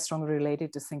very strongly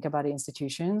related to think about the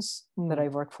institutions that I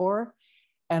work for,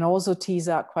 and also tease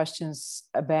out questions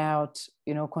about,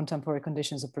 contemporary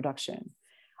conditions of production.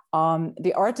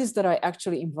 The artists that I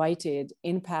actually invited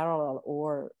in parallel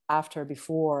or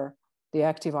before the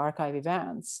active archive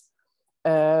events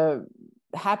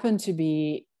happen to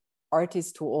be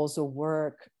artists who also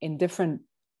work in different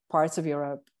parts of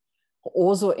Europe,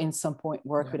 also in some point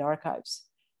work with archives,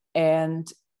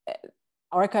 and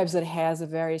archives that has a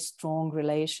very strong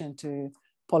relation to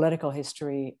political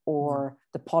history or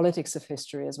the politics of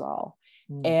history as well,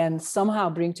 and somehow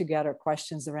bring together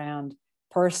questions around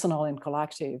personal and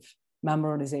collective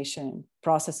memorization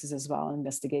processes as well,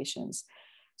 investigations.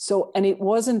 So, and it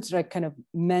wasn't like kind of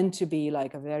meant to be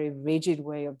like a very rigid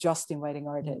way of just inviting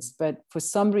artists, but for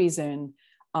some reason,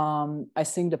 I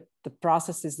think the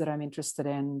processes that I'm interested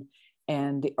in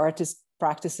and the artist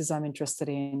practices I'm interested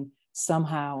in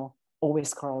somehow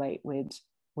always correlate with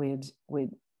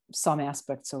some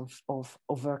aspects of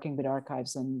working with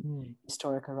archives and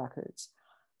historical records.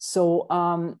 So,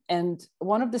 and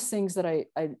one of the things that I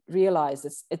realized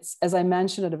it's, as I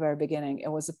mentioned at the very beginning, it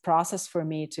was a process for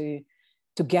me to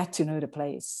get to know the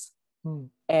place.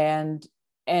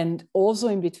 And also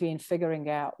in between figuring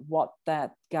out what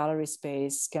that gallery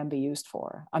space can be used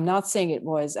for. I'm not saying it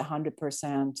was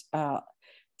 100%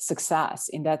 success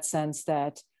in that sense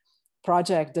that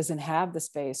project doesn't have the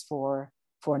space for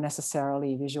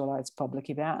necessarily visual arts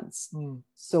public events.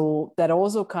 So that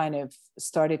also kind of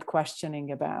started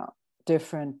questioning about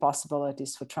different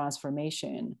possibilities for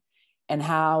transformation and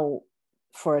how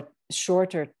for a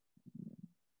shorter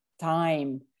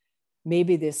time,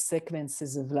 maybe these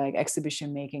sequences of like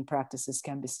exhibition making practices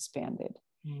can be suspended.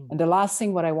 And the last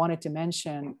thing what I wanted to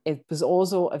mention, it was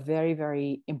also a very,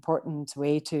 very important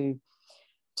way to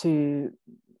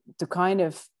kind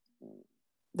of,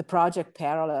 the project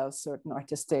parallels certain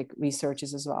artistic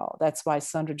researches as well. That's why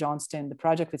Sandra Johnston, the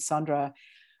project with Sandra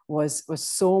was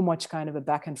so much kind of a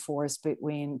back and forth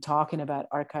between talking about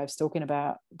archives, talking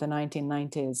about the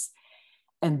 1990s,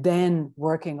 and then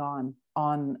working on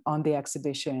the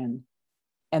exhibition.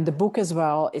 And the book as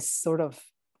well is sort of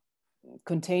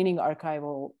containing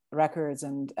archival records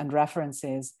and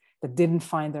references that didn't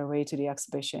find their way to the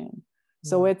exhibition.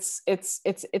 So it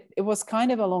was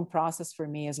kind of a long process for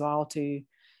me as well to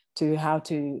how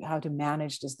to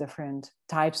manage these different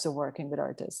types of working with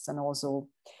artists, and also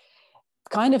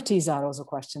kind of tease out also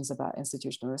questions about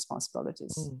institutional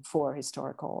responsibilities for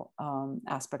historical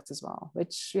aspects as well,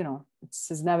 which, you know,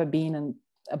 has never been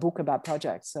a book about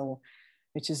projects, so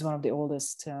which is one of the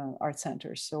oldest art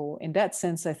centers. So in that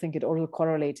sense, I think it also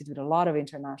correlated with a lot of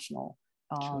international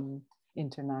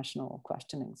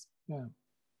questionings. Yeah,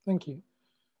 thank you.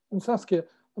 And Saskia,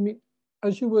 I mean,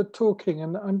 as you were talking,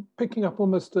 and I'm picking up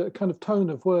almost a kind of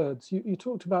tone of words, you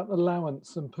talked about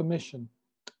allowance and permission.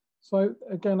 So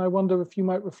again, I wonder if you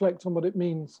might reflect on what it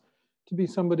means to be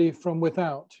somebody from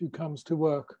without who comes to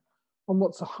work on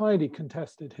what's a highly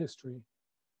contested history.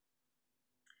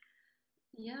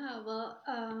 Yeah, well,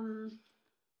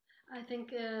 I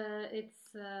think I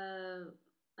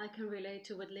can relate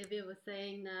to what Lívia was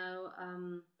saying now,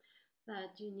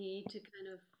 that you need to kind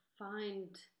of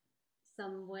find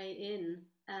some way in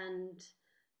and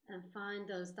find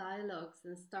those dialogues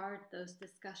and start those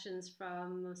discussions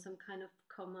from some kind of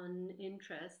common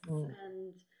interests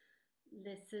and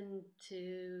listen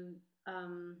to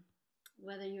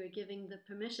whether you're giving the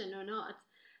permission or not,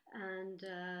 and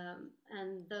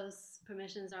those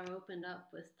permissions are opened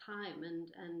up with time and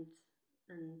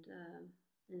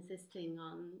insisting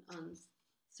on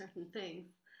certain things.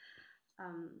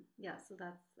 Yeah, so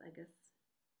that's, I guess,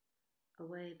 a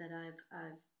way that I've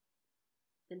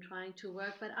been trying to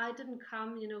work, but I didn't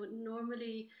come, you know,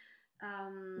 normally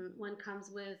one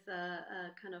comes with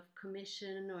a kind of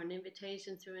commission or an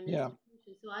invitation through an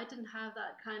institution. So I didn't have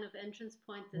that kind of entrance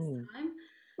point this time.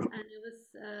 And it was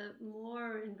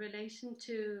more in relation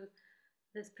to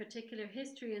this particular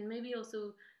history, and maybe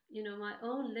also, you know, my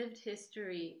own lived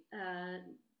history,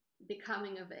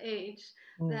 becoming of age,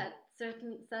 that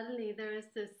suddenly there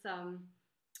is this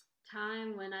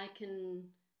time when I can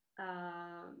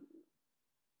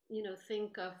you know,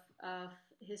 think of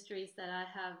histories that I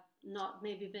have not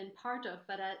maybe been part of,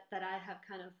 but that I have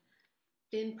kind of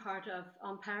been part of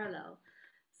on parallel,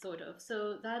 sort of.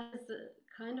 So that is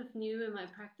kind of new in my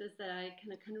practice, that I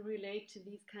can kind of relate to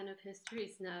these kind of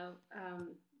histories now,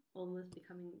 almost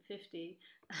becoming 50,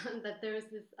 that there's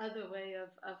this other way of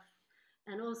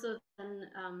and also then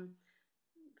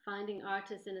finding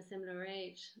artists in a similar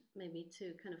age, maybe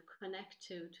to kind of connect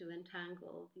to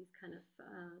entangle these kind of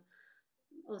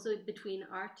also between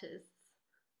artists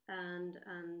and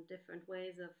different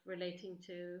ways of relating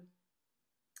to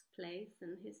place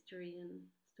and history and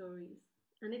stories.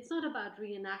 And it's not about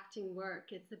reenacting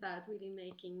work, it's about really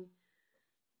making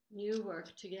new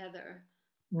work together.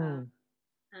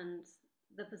 And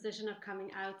the position of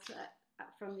coming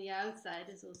from the outside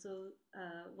is also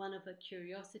one of a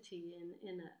curiosity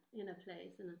in a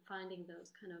place, and finding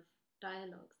those kind of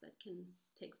dialogues that can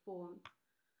take form.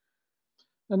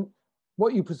 And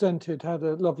what you presented had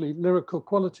a lovely lyrical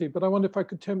quality, but I wonder if I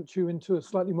could tempt you into a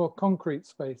slightly more concrete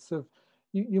space of,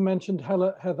 you mentioned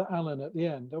Heather Allen at the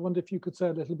end. I wonder if you could say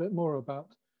a little bit more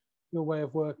about your way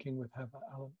of working with Heather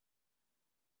Allen.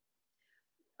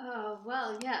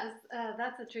 Well, yes,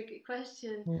 that's a tricky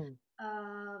question,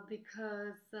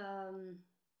 because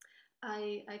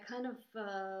I kind of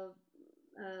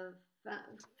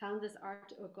found this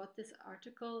got this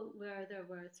article where there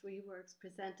were 3 works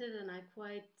presented, and I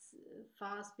quite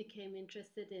fast became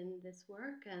interested in this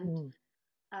work, and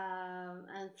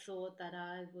thought that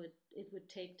it would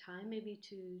take time maybe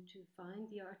to find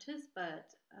the artist,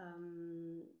 but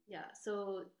yeah,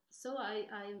 so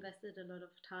I invested a lot of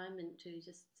time into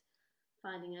just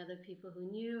finding other people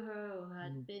who knew her or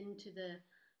had been to the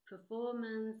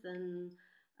performance, and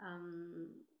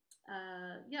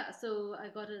yeah, so I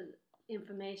got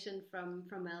information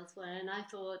from elsewhere, and I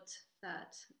thought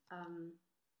that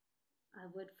I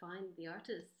would find the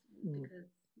artist because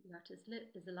the artist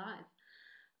is alive.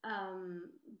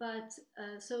 But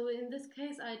so in this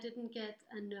case, I didn't get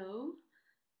a no,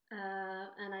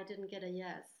 and I didn't get a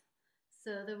yes.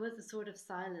 So there was a sort of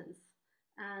silence,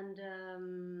 and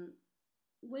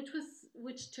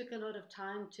which took a lot of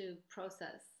time to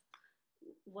process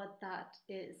what that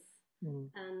is,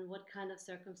 and what kind of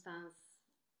circumstance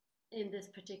in this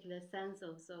particular sense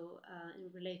also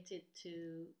related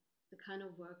to the kind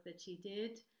of work that she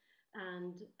did,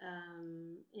 and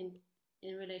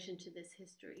in relation to this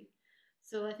history.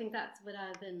 So I think that's what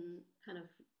I've been kind of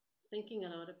thinking a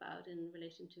lot about in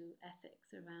relation to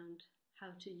ethics around how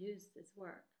to use this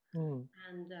work.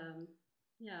 And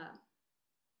yeah.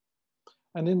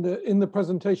 And in the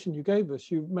presentation you gave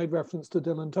us, you made reference to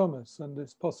Dylan Thomas and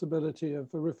this possibility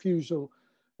of a refusal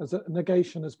as a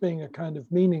negation as being a kind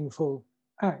of meaningful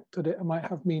act, that it might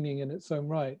have meaning in its own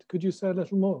right. Could you say a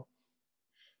little more?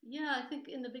 Yeah, I think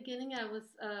in the beginning I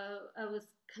was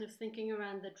kind of thinking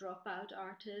around the dropout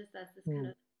artist as this kind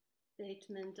of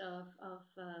statement of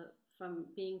from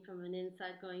being from an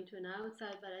inside going to an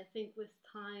outside. But I think with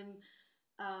time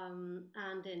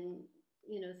and in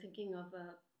thinking of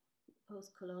a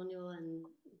post-colonial and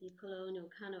decolonial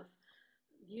kind of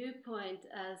viewpoint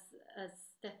as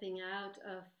stepping out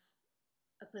of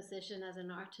a position as an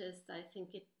artist, I think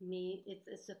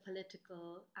it's a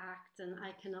political act, and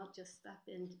I cannot just step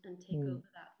in and take over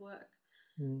that work.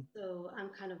 So I'm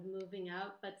kind of moving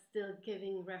out, but still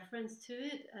giving reference to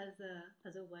it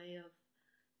as a way of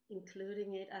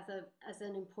including it as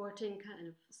an important kind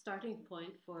of starting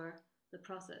point for the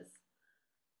process.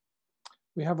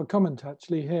 We have a comment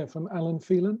actually here from Alan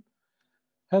Phelan.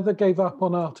 Heather gave up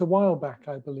on art a while back,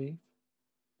 I believe.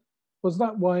 Was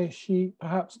that why she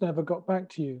perhaps never got back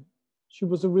to you? She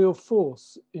was a real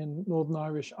force in Northern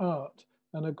Irish art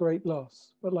and a great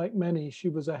loss, but like many, she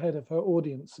was ahead of her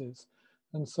audiences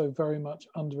and so very much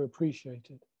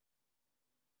underappreciated.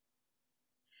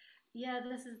 Yeah,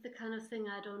 this is the kind of thing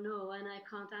I don't know and I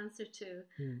can't answer to.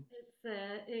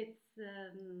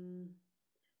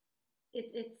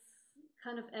 It's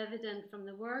kind of evident from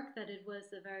the work that it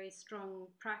was a very strong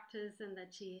practice and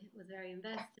that she was very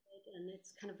invested, and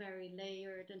it's kind of very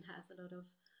layered and has a lot of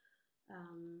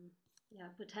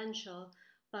potential.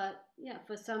 But yeah,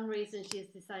 for some reason she has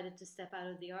decided to step out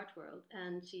of the art world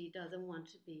and she doesn't want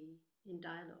to be in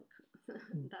dialogue.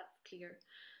 That's clear.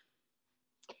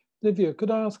 Lívia,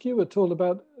 could I ask you at all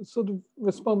about sort of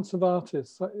response of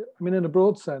artists? I mean, in a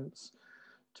broad sense,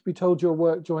 to be told your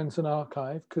work joins an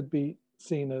archive could be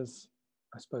seen as,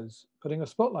 I suppose, putting a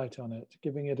spotlight on it,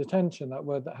 giving it attention, that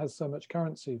word that has so much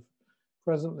currency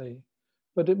presently.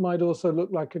 But it might also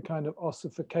look like a kind of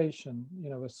ossification,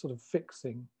 a sort of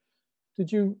fixing.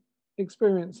 Did you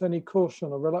experience any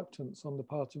caution or reluctance on the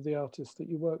part of the artists that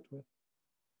you worked with?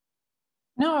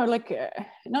 No,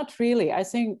 not really. I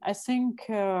think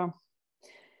how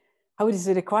would you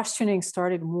say, the questioning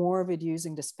started more with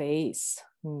using the space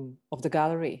of the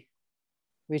gallery,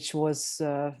 which was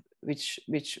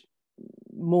which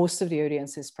most of the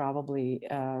audiences probably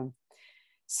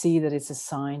see that it's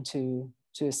assigned to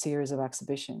a series of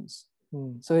exhibitions.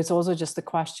 So it's also just the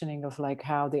questioning of like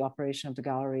how the operation of the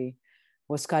gallery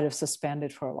was kind of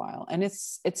suspended for a while. And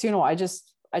it's I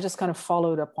just kind of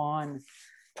followed upon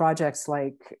projects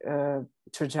like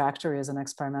Trajectory as an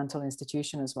experimental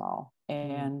institution as well.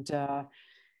 And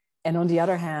on the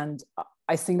other hand,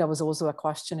 I think that was also a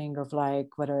questioning of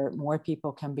like whether more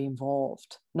people can be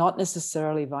involved, not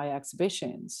necessarily via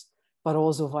exhibitions, but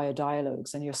also via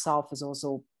dialogues. And yourself is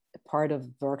also part of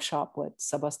workshop with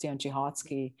Sebastian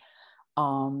Cichocki,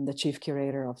 the chief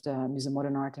curator of the Museum of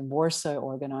Modern Art in Warsaw,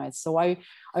 organized. So I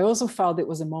also felt it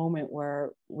was a moment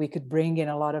where we could bring in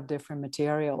a lot of different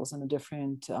materials and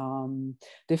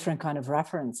different kind of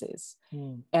references.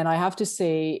 And I have to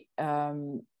say,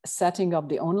 setting up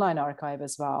the online archive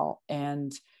as well,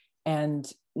 and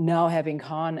now having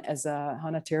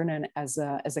Hanna Tiernan as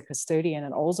a custodian,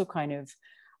 and also kind of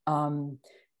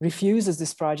refuses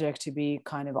this project to be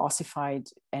kind of ossified,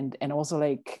 and also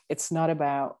like it's not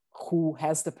about who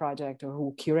has the project or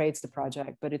who curates the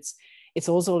project, but it's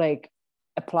also like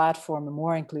a platform, a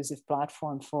more inclusive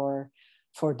platform for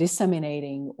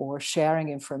disseminating or sharing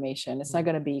information. It's not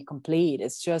going to be complete.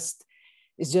 It's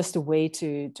just a way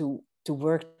to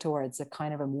work towards a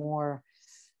kind of a more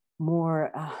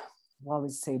what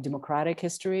would you say, democratic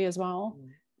history as well,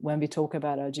 when we talk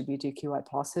about LGBTQI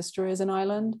plus history as an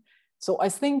island. So I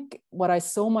think what I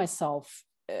saw myself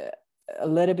a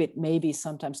little bit, maybe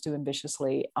sometimes too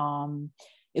ambitiously,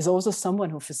 is also someone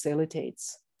who facilitates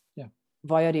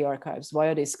via the archives,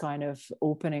 via this kind of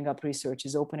opening up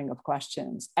researches, opening up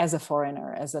questions as a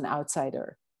foreigner, as an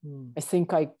outsider. I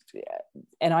think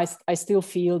I still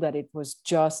feel that it was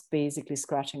just basically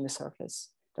scratching the surface.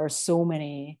 There are so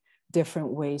many different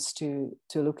ways to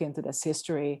look into this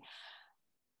history.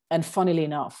 And funnily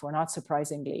enough, or not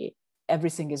surprisingly,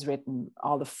 everything is written,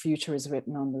 all the future is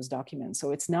written on those documents.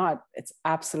 So it's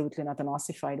absolutely not an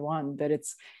ossified one, but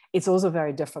it's also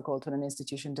very difficult when an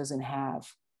institution doesn't have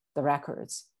the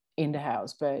records in the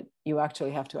house, but you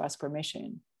actually have to ask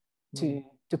permission to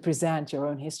present your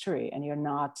own history, and you're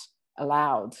not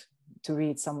allowed to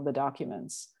read some of the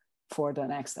documents for the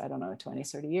next, 20,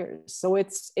 30 years. So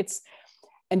it's,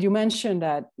 and you mentioned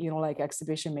that, like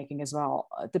exhibition making as well.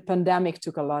 The pandemic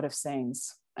took a lot of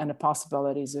things and the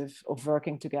possibilities of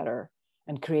working together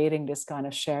and creating this kind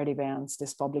of shared events,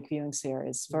 this public viewing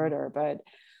series further. But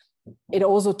it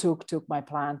also took my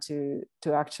plan to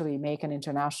actually make an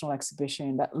international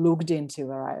exhibition that looked into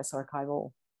various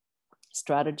archival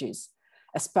strategies,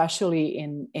 especially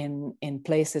in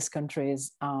places,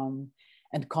 countries,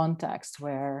 and contexts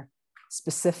where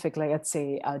specifically, let's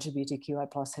say, LGBTQI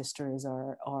plus histories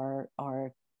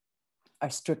are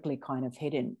strictly kind of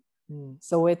hidden.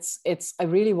 So I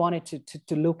really wanted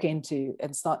to look into,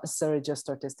 it's not necessarily just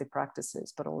artistic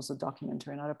practices, but also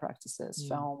documentary and other practices,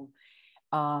 film.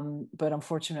 But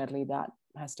unfortunately, that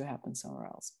has to happen somewhere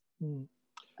else. And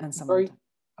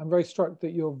I'm very struck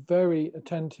that you're very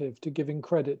attentive to giving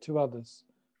credit to others.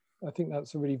 I think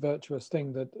that's a really virtuous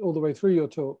thing, that all the way through your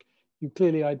talk, you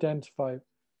clearly identify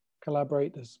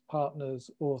collaborators,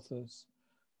 partners, authors.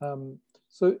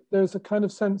 So there's a kind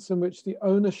of sense in which the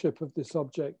ownership of this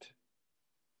object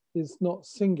is not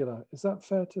singular. Is that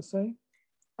fair to say?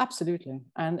 Absolutely.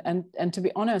 And to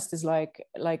be honest, is like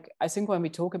I think when we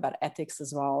talk about ethics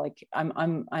as well, like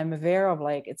I'm aware of,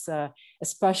 like, it's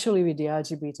especially with the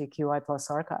LGBTQI plus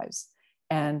archives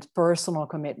and personal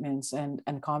commitments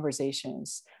and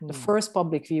conversations. The first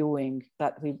public viewing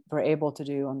that we were able to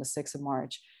do on the 6th of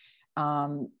March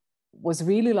was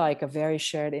really like a very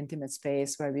shared, intimate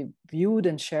space where we viewed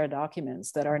and shared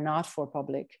documents that are not for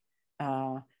public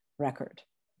record.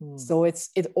 So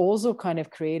it also kind of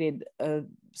created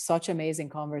such amazing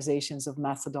conversations of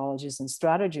methodologies and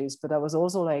strategies, but that was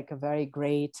also like a very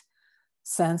great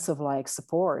sense of like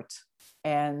support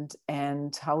and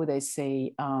how would I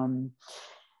say,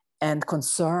 and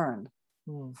concern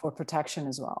for protection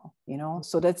as well,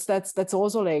 So that's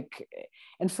also like,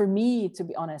 and for me, to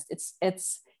be honest,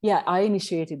 it's yeah, I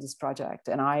initiated this project,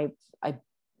 and I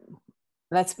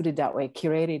let's put it that way,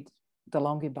 curated the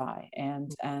long goodbye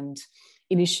and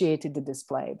initiated the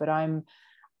display, but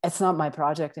it's not my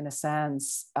project in a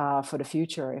sense for the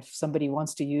future. If somebody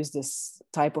wants to use this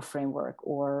type of framework,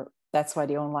 or that's why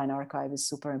the online archive is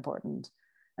super important,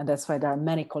 and that's why there are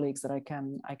many colleagues that I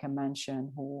can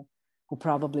mention who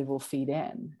probably will feed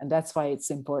in, and that's why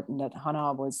it's important that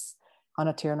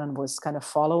Hanna Tiernan was kind of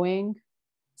following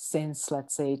since,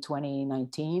 let's say,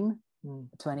 2019,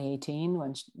 2018,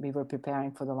 when we were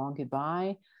preparing for the long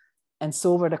goodbye. And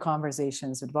so were the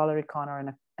conversations with Valerie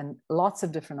Connor and lots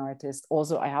of different artists.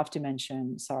 Also, I have to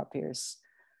mention Sarah Pierce,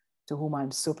 to whom I'm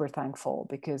super thankful,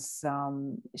 because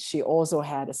she also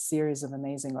had a series of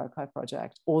amazing archive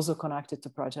projects, also connected to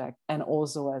project, and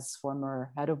also as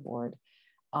former head of board,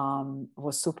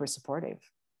 was super supportive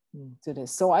to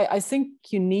this. So I think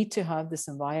you need to have this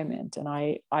environment, and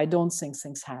I don't think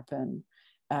things happen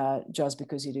just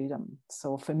because you do them.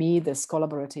 So for me, this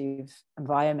collaborative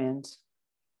environment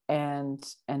and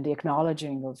the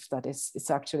acknowledging of that it's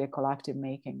actually a collective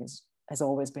making has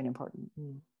always been important.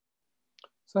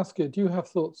 Saskia, do you have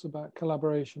thoughts about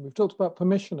collaboration? We've talked about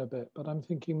permission a bit, but I'm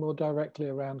thinking more directly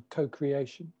around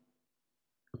co-creation.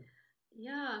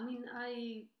 Yeah, I mean,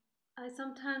 I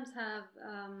sometimes have,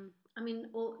 I mean,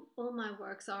 all my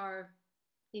works are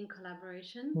in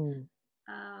collaboration,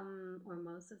 or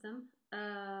most of them,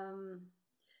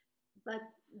 but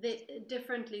they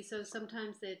differently. So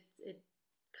sometimes it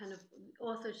kind of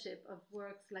authorship of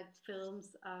works like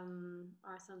films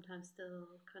are sometimes still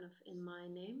kind of in my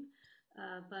name,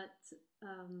 but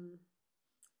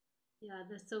yeah,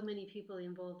 there's so many people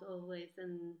involved always,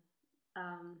 and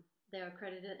they are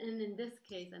credited. And in this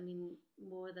case, I mean,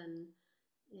 more than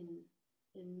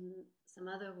in some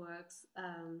other works,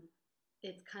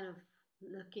 it's kind of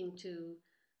looking to.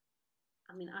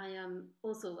 I mean, I am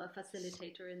also a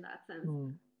facilitator in that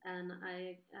sense, and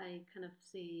I kind of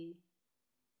see.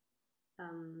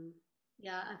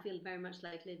 Yeah, I feel very much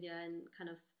like Lívia, and kind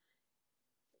of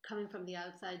coming from the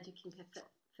outside, you can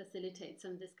facilitate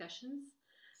some discussions.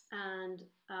 And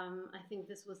I think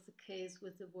this was the case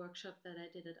with the workshop that I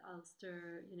did at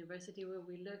Ulster University, where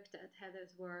we looked at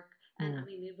Heather's work. And I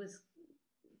mean, it was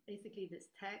basically this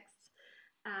text,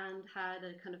 and had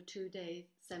a kind of 2-day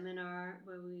seminar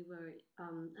where we were,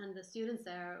 and the students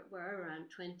there were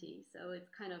around 20. So it's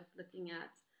kind of looking at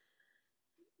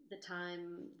the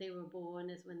time they were born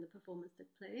is when the performance took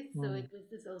place. So it was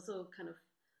this also kind of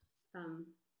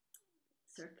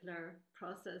circular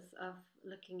process of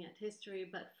looking at history,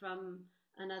 but from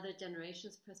another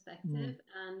generation's perspective.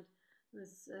 And it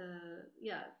was,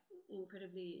 yeah,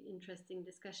 incredibly interesting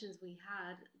discussions we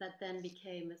had that then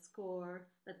became a score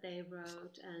that they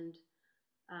wrote, and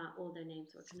all their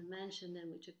names were kind of mentioned,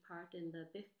 and we took part in the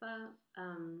BIFA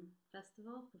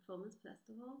festival, performance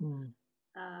festival.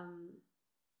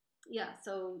 Yeah,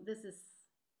 so this is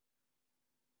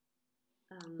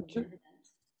evident.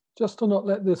 Just to not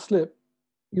let this slip,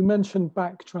 you mentioned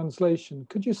back translation.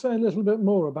 Could you say a little bit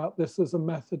more about this as a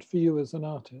method for you as an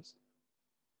artist?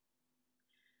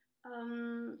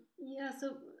 Yeah,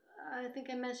 so I think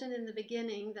I mentioned in the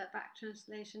beginning that back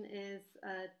translation is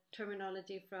a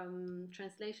terminology from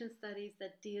translation studies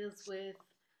that deals with,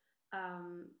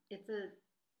 it's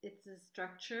a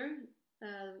structure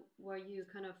where you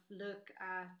kind of look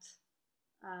at,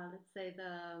 let's say,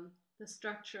 the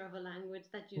structure of a language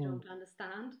that you don't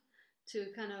understand, to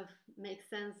kind of make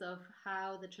sense of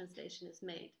how the translation is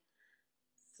made.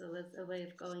 So it's a way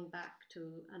of going back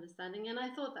to understanding. And I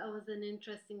thought that was an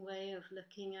interesting way of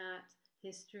looking at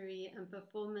history and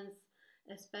performance,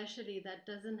 especially that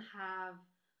doesn't have,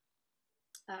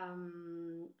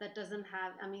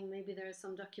 I mean, maybe there is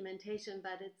some documentation,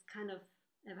 but it's kind of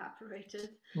evaporated.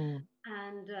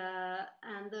 And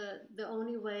the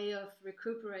only way of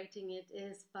recuperating it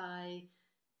is by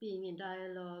being in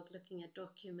dialogue, looking at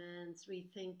documents,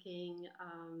 rethinking,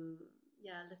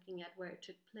 yeah, looking at where it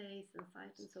took place and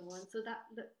site and so on. So that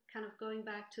kind of going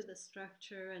back to the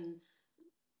structure and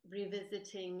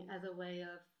revisiting as a way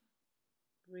of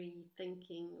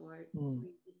rethinking or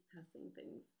rediscussing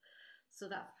things. So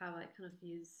that's how I kind of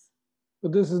use.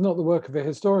 But this is not the work of a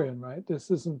historian, right?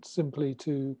 This isn't simply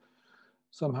to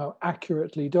somehow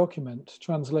accurately document.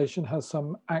 Translation has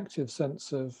some active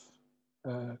sense of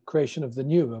creation of the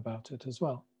new about it as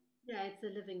well. Yeah, it's a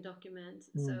living document.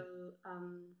 So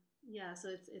yeah, so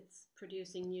it's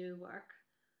producing new work,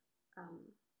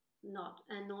 not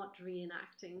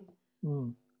reenacting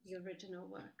the original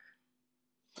work.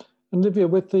 And Lívia,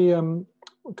 with the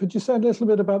could you say a little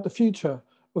bit about the future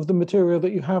of the material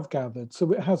that you have gathered?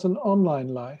 So it has an online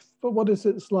life, but what is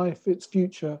its life, its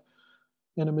future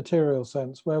in a material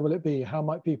sense? Where will it be? How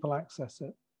might people access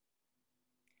it?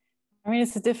 I mean,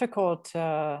 it's a difficult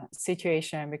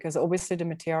situation, because obviously the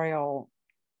material,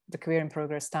 the Career in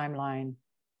Progress timeline,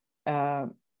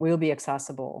 will be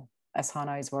accessible as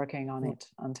Hannah is working on it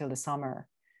until the summer.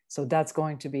 So that's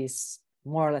going to be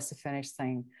more or less a finished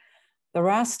thing. The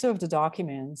rest of the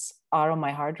documents are on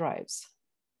my hard drives,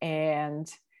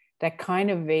 and that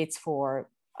kind of waits for,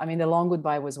 I mean, the Long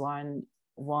Goodbye was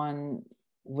one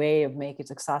way of making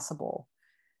it accessible.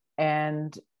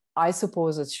 And I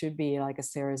suppose it should be like a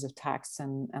series of texts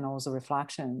and also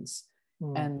reflections,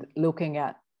 and looking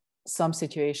at some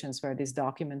situations where these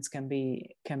documents can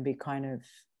be kind of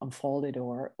unfolded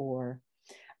or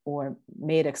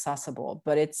made accessible.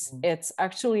 But it's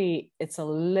actually a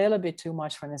little bit too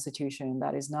much for an institution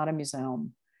that is not a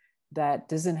museum, that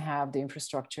doesn't have the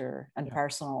infrastructure and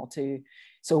personnel to.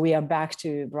 So we are back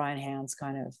to Brian Hand's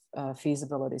kind of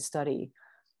feasibility study.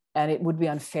 And it would be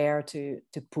unfair to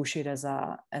push it as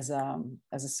a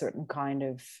certain kind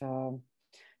of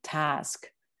task.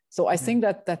 So I think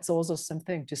that that's also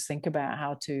something to think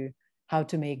about, how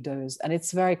to make those. And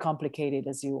it's very complicated,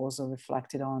 as you also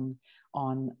reflected on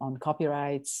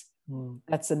copyrights.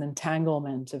 That's an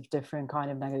entanglement of different kind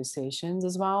of negotiations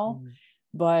as well.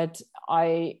 But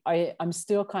I'm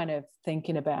still kind of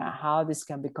thinking about how this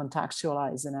can be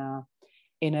contextualized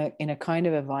in a kind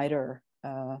of a wider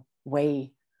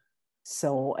way,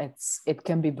 so it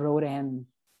can be brought in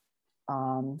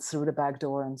through the back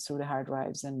door and through the hard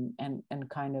drives, and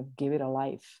kind of give it a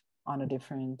life on a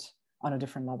different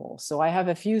level. So I have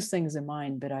a few things in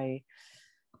mind, but I'll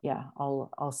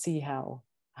see how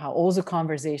all the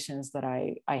conversations that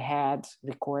I had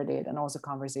recorded, and all the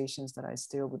conversations that I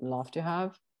still would love to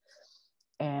have,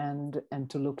 and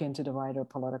to look into the wider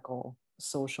political,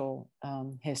 social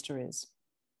histories.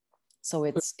 So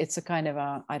it's a kind of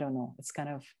a, I don't know, it's kind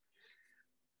of,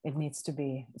 it needs to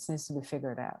be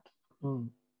figured out.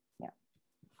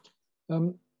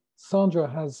 Sandra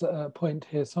has a point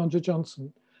here, Sandra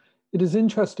Johnson. It is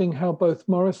interesting how both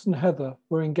Maurice and Heather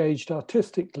were engaged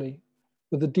artistically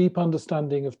with a deep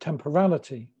understanding of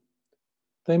temporality.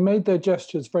 They made their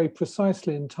gestures very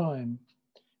precisely in time.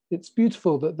 It's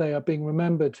beautiful that they are being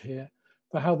remembered here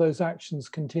for how those actions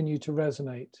continue to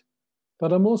resonate.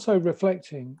 But I'm also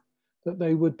reflecting that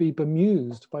they would be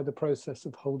bemused by the process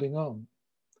of holding on.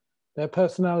 Their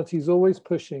personalities always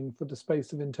pushing for the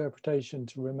space of interpretation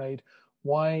to remain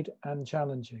wide and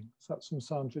challenging. So that's from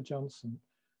Sandra Johnson.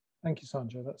 Thank you,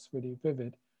 Sandra, that's really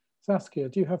vivid. Saskia,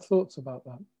 do you have thoughts about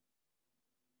that?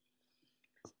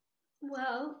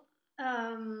 Well,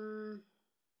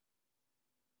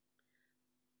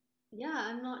 yeah,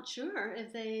 I'm not sure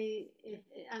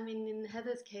I mean, in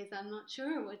Heather's case, I'm not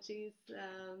sure what she's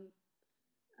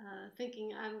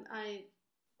thinking. I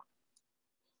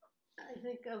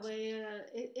think a way,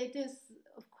 it is,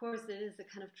 of course, it is a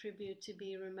kind of tribute to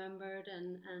be remembered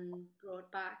and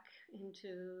brought back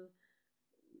into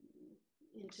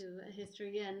a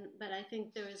history, but I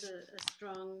think there is a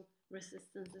strong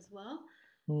resistance as well.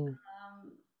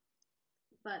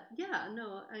 But yeah,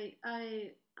 no,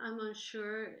 I'm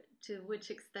unsure to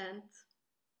which extent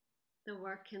the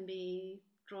work can be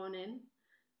drawn in.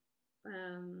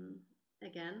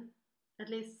 Again, at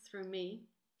least for me.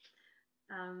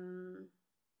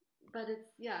 But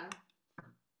it's, yeah.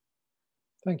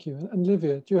 Thank you. And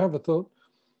Lívia, do you have a thought?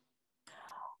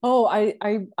 Oh,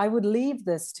 I would leave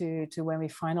this to when we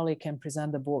finally can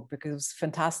present the book, because it's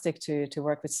fantastic to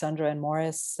work with Sandra and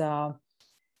Maurice.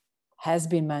 Has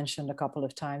been mentioned a couple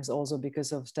of times also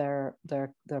because of their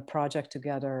project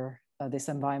together, this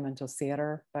environmental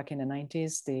theater back in the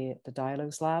 90s, the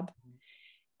Dialogues Lab.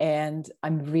 And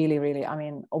I'm really, I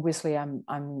mean, obviously I'm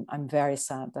very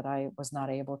sad that I was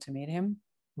not able to meet him.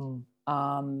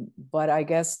 But I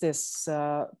guess there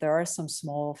are some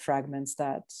small fragments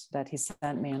that he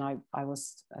sent me, and I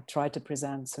tried to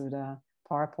present through the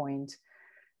PowerPoint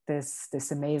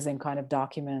this amazing kind of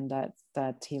document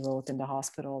that he wrote in the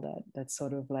hospital that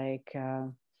sort of like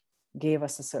gave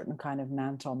us a certain kind of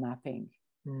mental mapping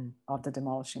of the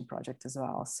demolishing project as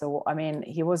well. So I mean,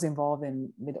 he was involved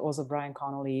with also Brian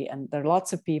Connolly, and there are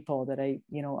lots of people that I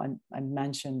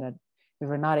mentioned that we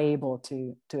were not able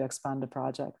to expand the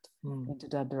project into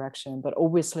that direction. But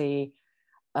obviously,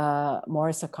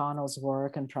 Maurice O'Connell's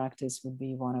work and practice would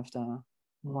be one of the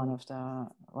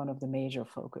major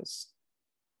focus.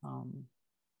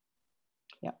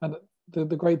 Yeah. And the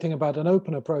great thing about an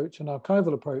open approach, an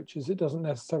archival approach, is it doesn't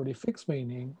necessarily fix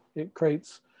meaning. It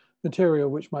creates material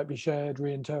which might be shared,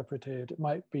 reinterpreted. It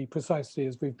might be precisely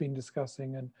as we've been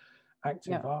discussing, an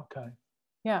active archive.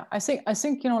 Yeah, I think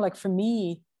like for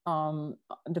me,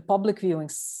 the public viewing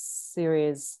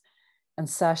series and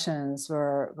sessions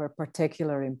were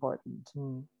particularly important.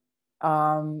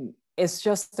 It's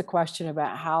just a question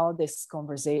about how this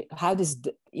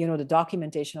the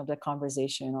documentation of the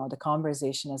conversation, or the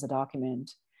conversation as a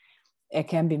document, it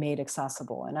can be made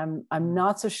accessible. And I'm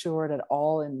not so sure that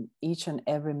all in each and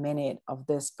every minute of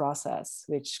this process,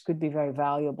 which could be very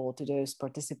valuable to those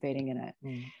participating in it,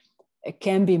 it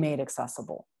can be made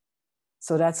accessible.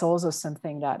 So that's also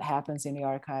something that happens in the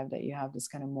archive, that you have this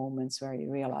kind of moments where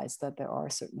you realize that there are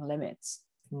certain limits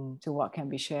to what can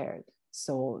be shared.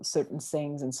 So certain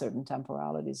things and certain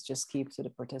temporalities just keep to the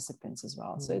participants as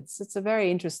well. So it's a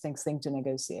very interesting thing to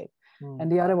negotiate.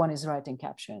 And the other one is writing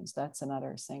captions. That's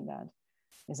another thing that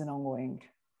is an ongoing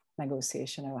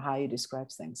negotiation of how you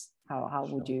describe things. How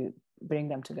would you bring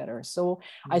them together? So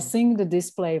I think the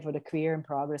display for the Queer in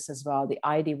Progress as well, the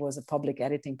idea was a public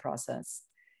editing process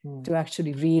to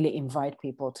actually really invite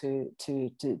people to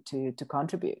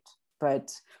contribute.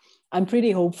 But I'm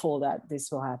pretty hopeful that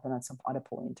this will happen at some other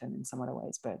point and in some other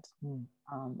ways, but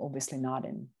obviously not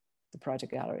in the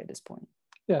project gallery at this point.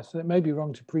 Yes, it may be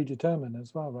wrong to predetermine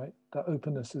as well, right? That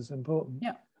openness is important.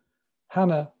 Yeah.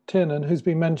 Hannah Tiernan, who's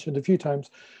been mentioned a few times,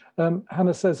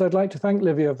 Hannah says, I'd like to thank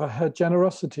Lívia for her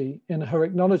generosity in her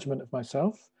acknowledgement of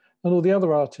myself and all the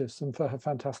other artists and for her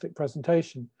fantastic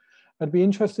presentation. I'd be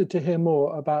interested to hear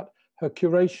more about her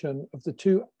curation of the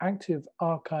 2 active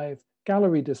archive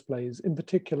gallery displays, in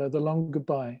particular, The Long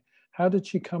Goodbye. How did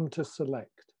she come to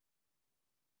select?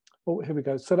 Oh, here we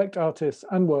go. Select artists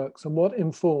and works, and what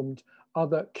informed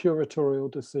other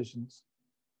curatorial decisions?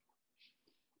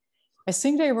 I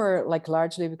think they were like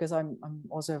largely because I'm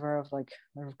also aware of like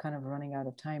we're kind of running out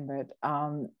of time, but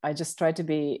I just tried to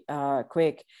be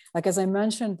quick. Like as I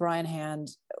mentioned, Brian Hand,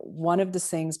 one of the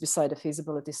things beside the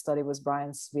feasibility study was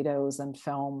Brian's videos and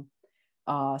film,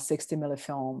 60mm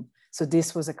film. So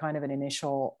this was a kind of an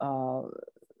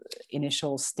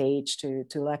initial stage to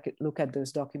look at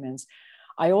those documents.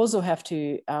 I also have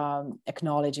to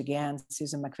acknowledge again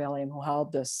Susan McWilliam, who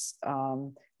helped us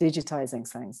digitizing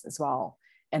things as well.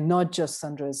 And not just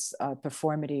Sandra's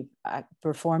performative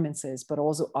performances, but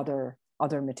also other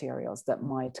materials that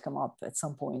might come up at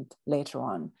some point later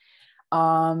on.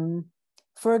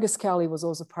 Fergus Kelly was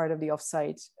also part of the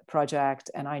offsite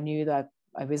project, and I knew that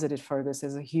I visited Fergus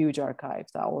as a huge archive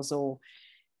that also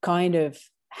kind of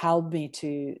helped me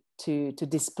to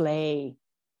display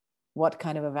what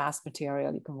kind of a vast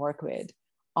material you can work with.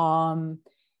 Hannah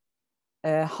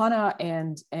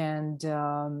and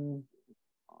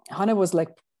Hannah was like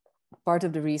part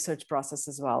of the research process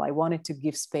as well. I wanted to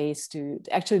give space to,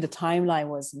 actually the timeline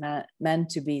was meant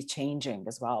to be changing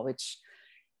as well, which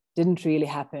didn't really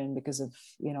happen because of,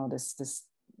 you know, this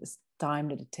time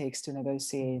that it takes to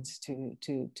negotiate, to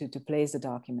place the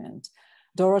document.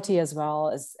 Dorothy as well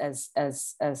as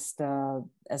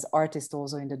artist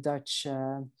also in the Dutch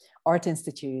Art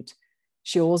Institute,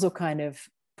 she also kind of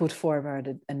put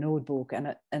forward a notebook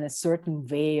and a certain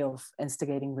way of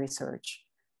instigating research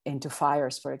into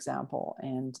fires, for example,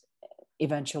 and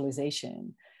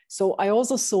eventualization. So I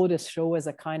also saw this show as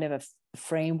a kind of a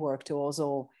framework to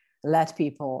also let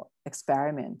people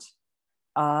experiment.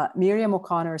 Miriam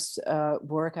O'Connor's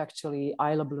work, actually,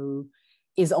 Isla Blue,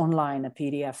 is online, a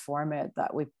PDF format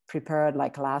that we prepared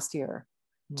like last year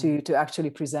to actually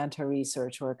present her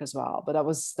research work as well. But that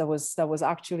was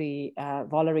actually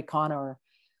Valerie Connor,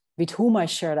 with whom I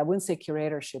shared, I wouldn't say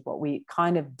curatorship, but we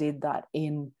kind of did that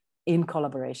in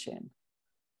collaboration.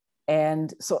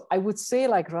 And so I would say,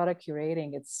 like, rather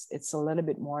curating, it's a little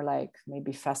bit more like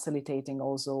maybe facilitating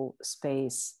also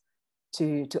space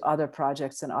to other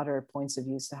projects and other points of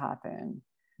views to happen.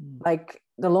 Like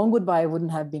The Long Goodbye wouldn't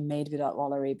have been made without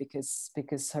Valerie because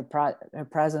her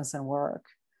presence and work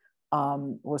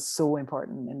was so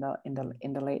important in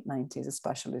the late 90s,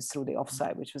 especially through the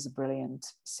Offsite, which was a brilliant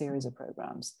series of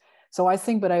programs. So I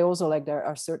think, but I also like there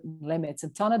are certain limits.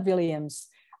 And Tanat Williams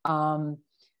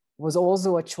was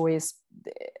also a choice,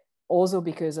 also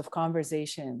because of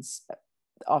conversations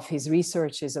of his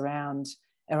researches around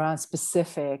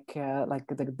specific, like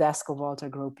the desk of Walter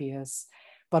Gropius,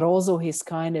 but also his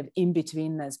kind of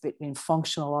in-betweenness between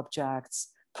functional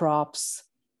objects, props,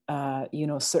 you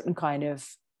know, certain kind of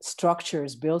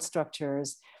structures, build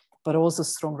structures, but also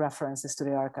strong references to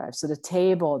the archive. So the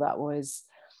table that was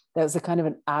a kind of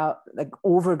an like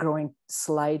overgrowing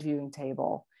slide viewing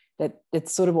table that it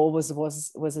sort of always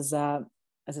was as a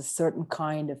certain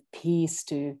kind of piece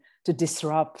to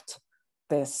disrupt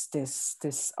this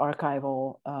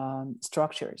archival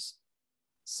structures.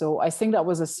 So I think that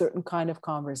was a certain kind of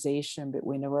conversation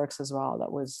between the works as well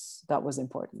that was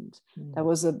important. That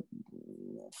was a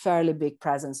fairly big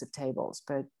presence of tables,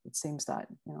 but it seems that,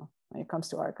 you know, when it comes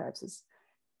to archives,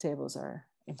 tables are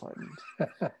important.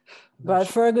 But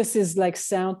Fergus's like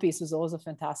sound piece was also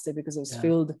fantastic because it was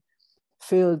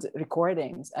filled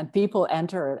recordings, and people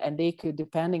entered and they could,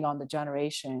 depending on the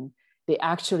generation, they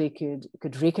actually could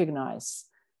recognize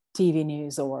TV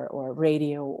news or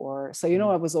radio, or so, you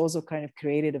know, it was also kind of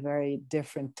created a very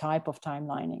different type of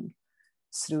timelining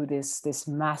through this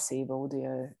massive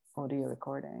audio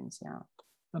recordings. Yeah.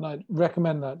 And I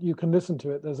recommend that you can listen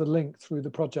to it. There's a link through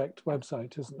the project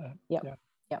website, isn't there? Yep. Yeah.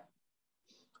 Yep.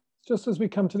 Just as we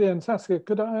come to the end, Saskia,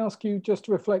 could I ask you just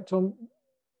to reflect on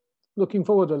looking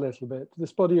forward a little bit,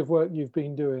 this body of work you've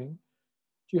been doing?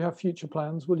 Do you have future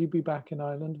plans? Will you be back in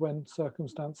Ireland when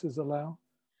circumstances allow?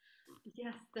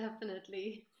 Yes,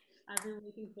 definitely. I've been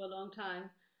waiting for a long time.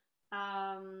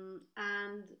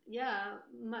 And yeah,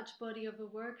 much body of the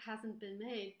work hasn't been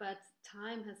made, but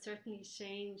time has certainly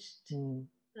changed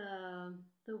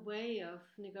the way of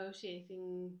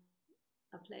negotiating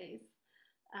a place.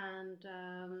 And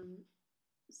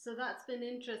so that's been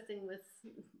interesting with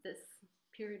this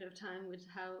period of time, with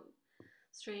how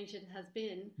strange it has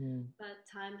been, but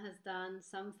time has done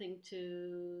something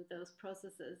to those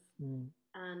processes.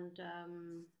 And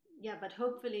yeah, but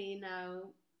hopefully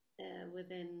now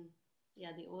within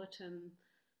the autumn,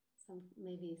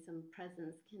 maybe some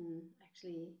presence can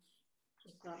actually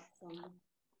kick off some.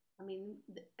 I mean,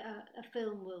 a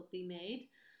film will be made,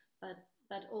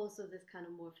 but also this kind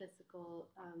of more physical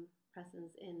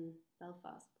presence in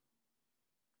Belfast.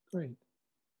 Great.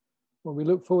 Well, we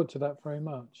look forward to that very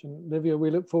much. And Lívia,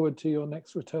 we look forward to your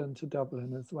next return to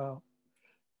Dublin as well.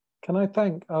 Can I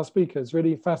thank our speakers?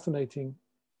 Really fascinating.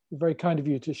 Very kind of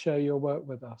you to share your work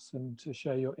with us and to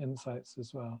share your insights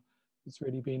as well. It's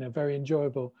really been a very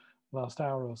enjoyable last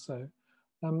hour or so.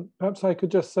 Perhaps I could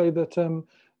just say that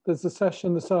there's a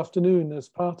session this afternoon as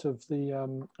part of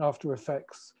the After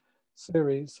Effects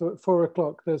series. So at 4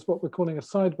 o'clock, there's what we're calling a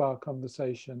sidebar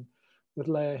conversation with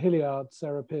Leah Hilliard,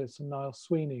 Sarah Pearce and Niall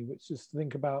Sweeney, which is to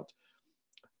think about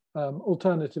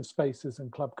alternative spaces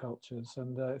and club cultures.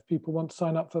 And if people want to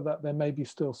sign up for that, there may be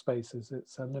still spaces.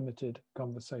 It's a limited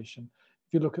conversation.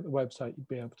 If you look at the website, you'd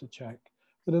be able to check.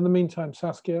 But in the meantime,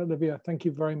 Saskia, Lívia, thank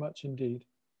you very much indeed.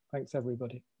 Thanks,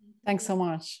 everybody. Thanks so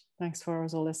much. Thanks for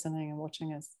all listening and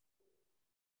watching us.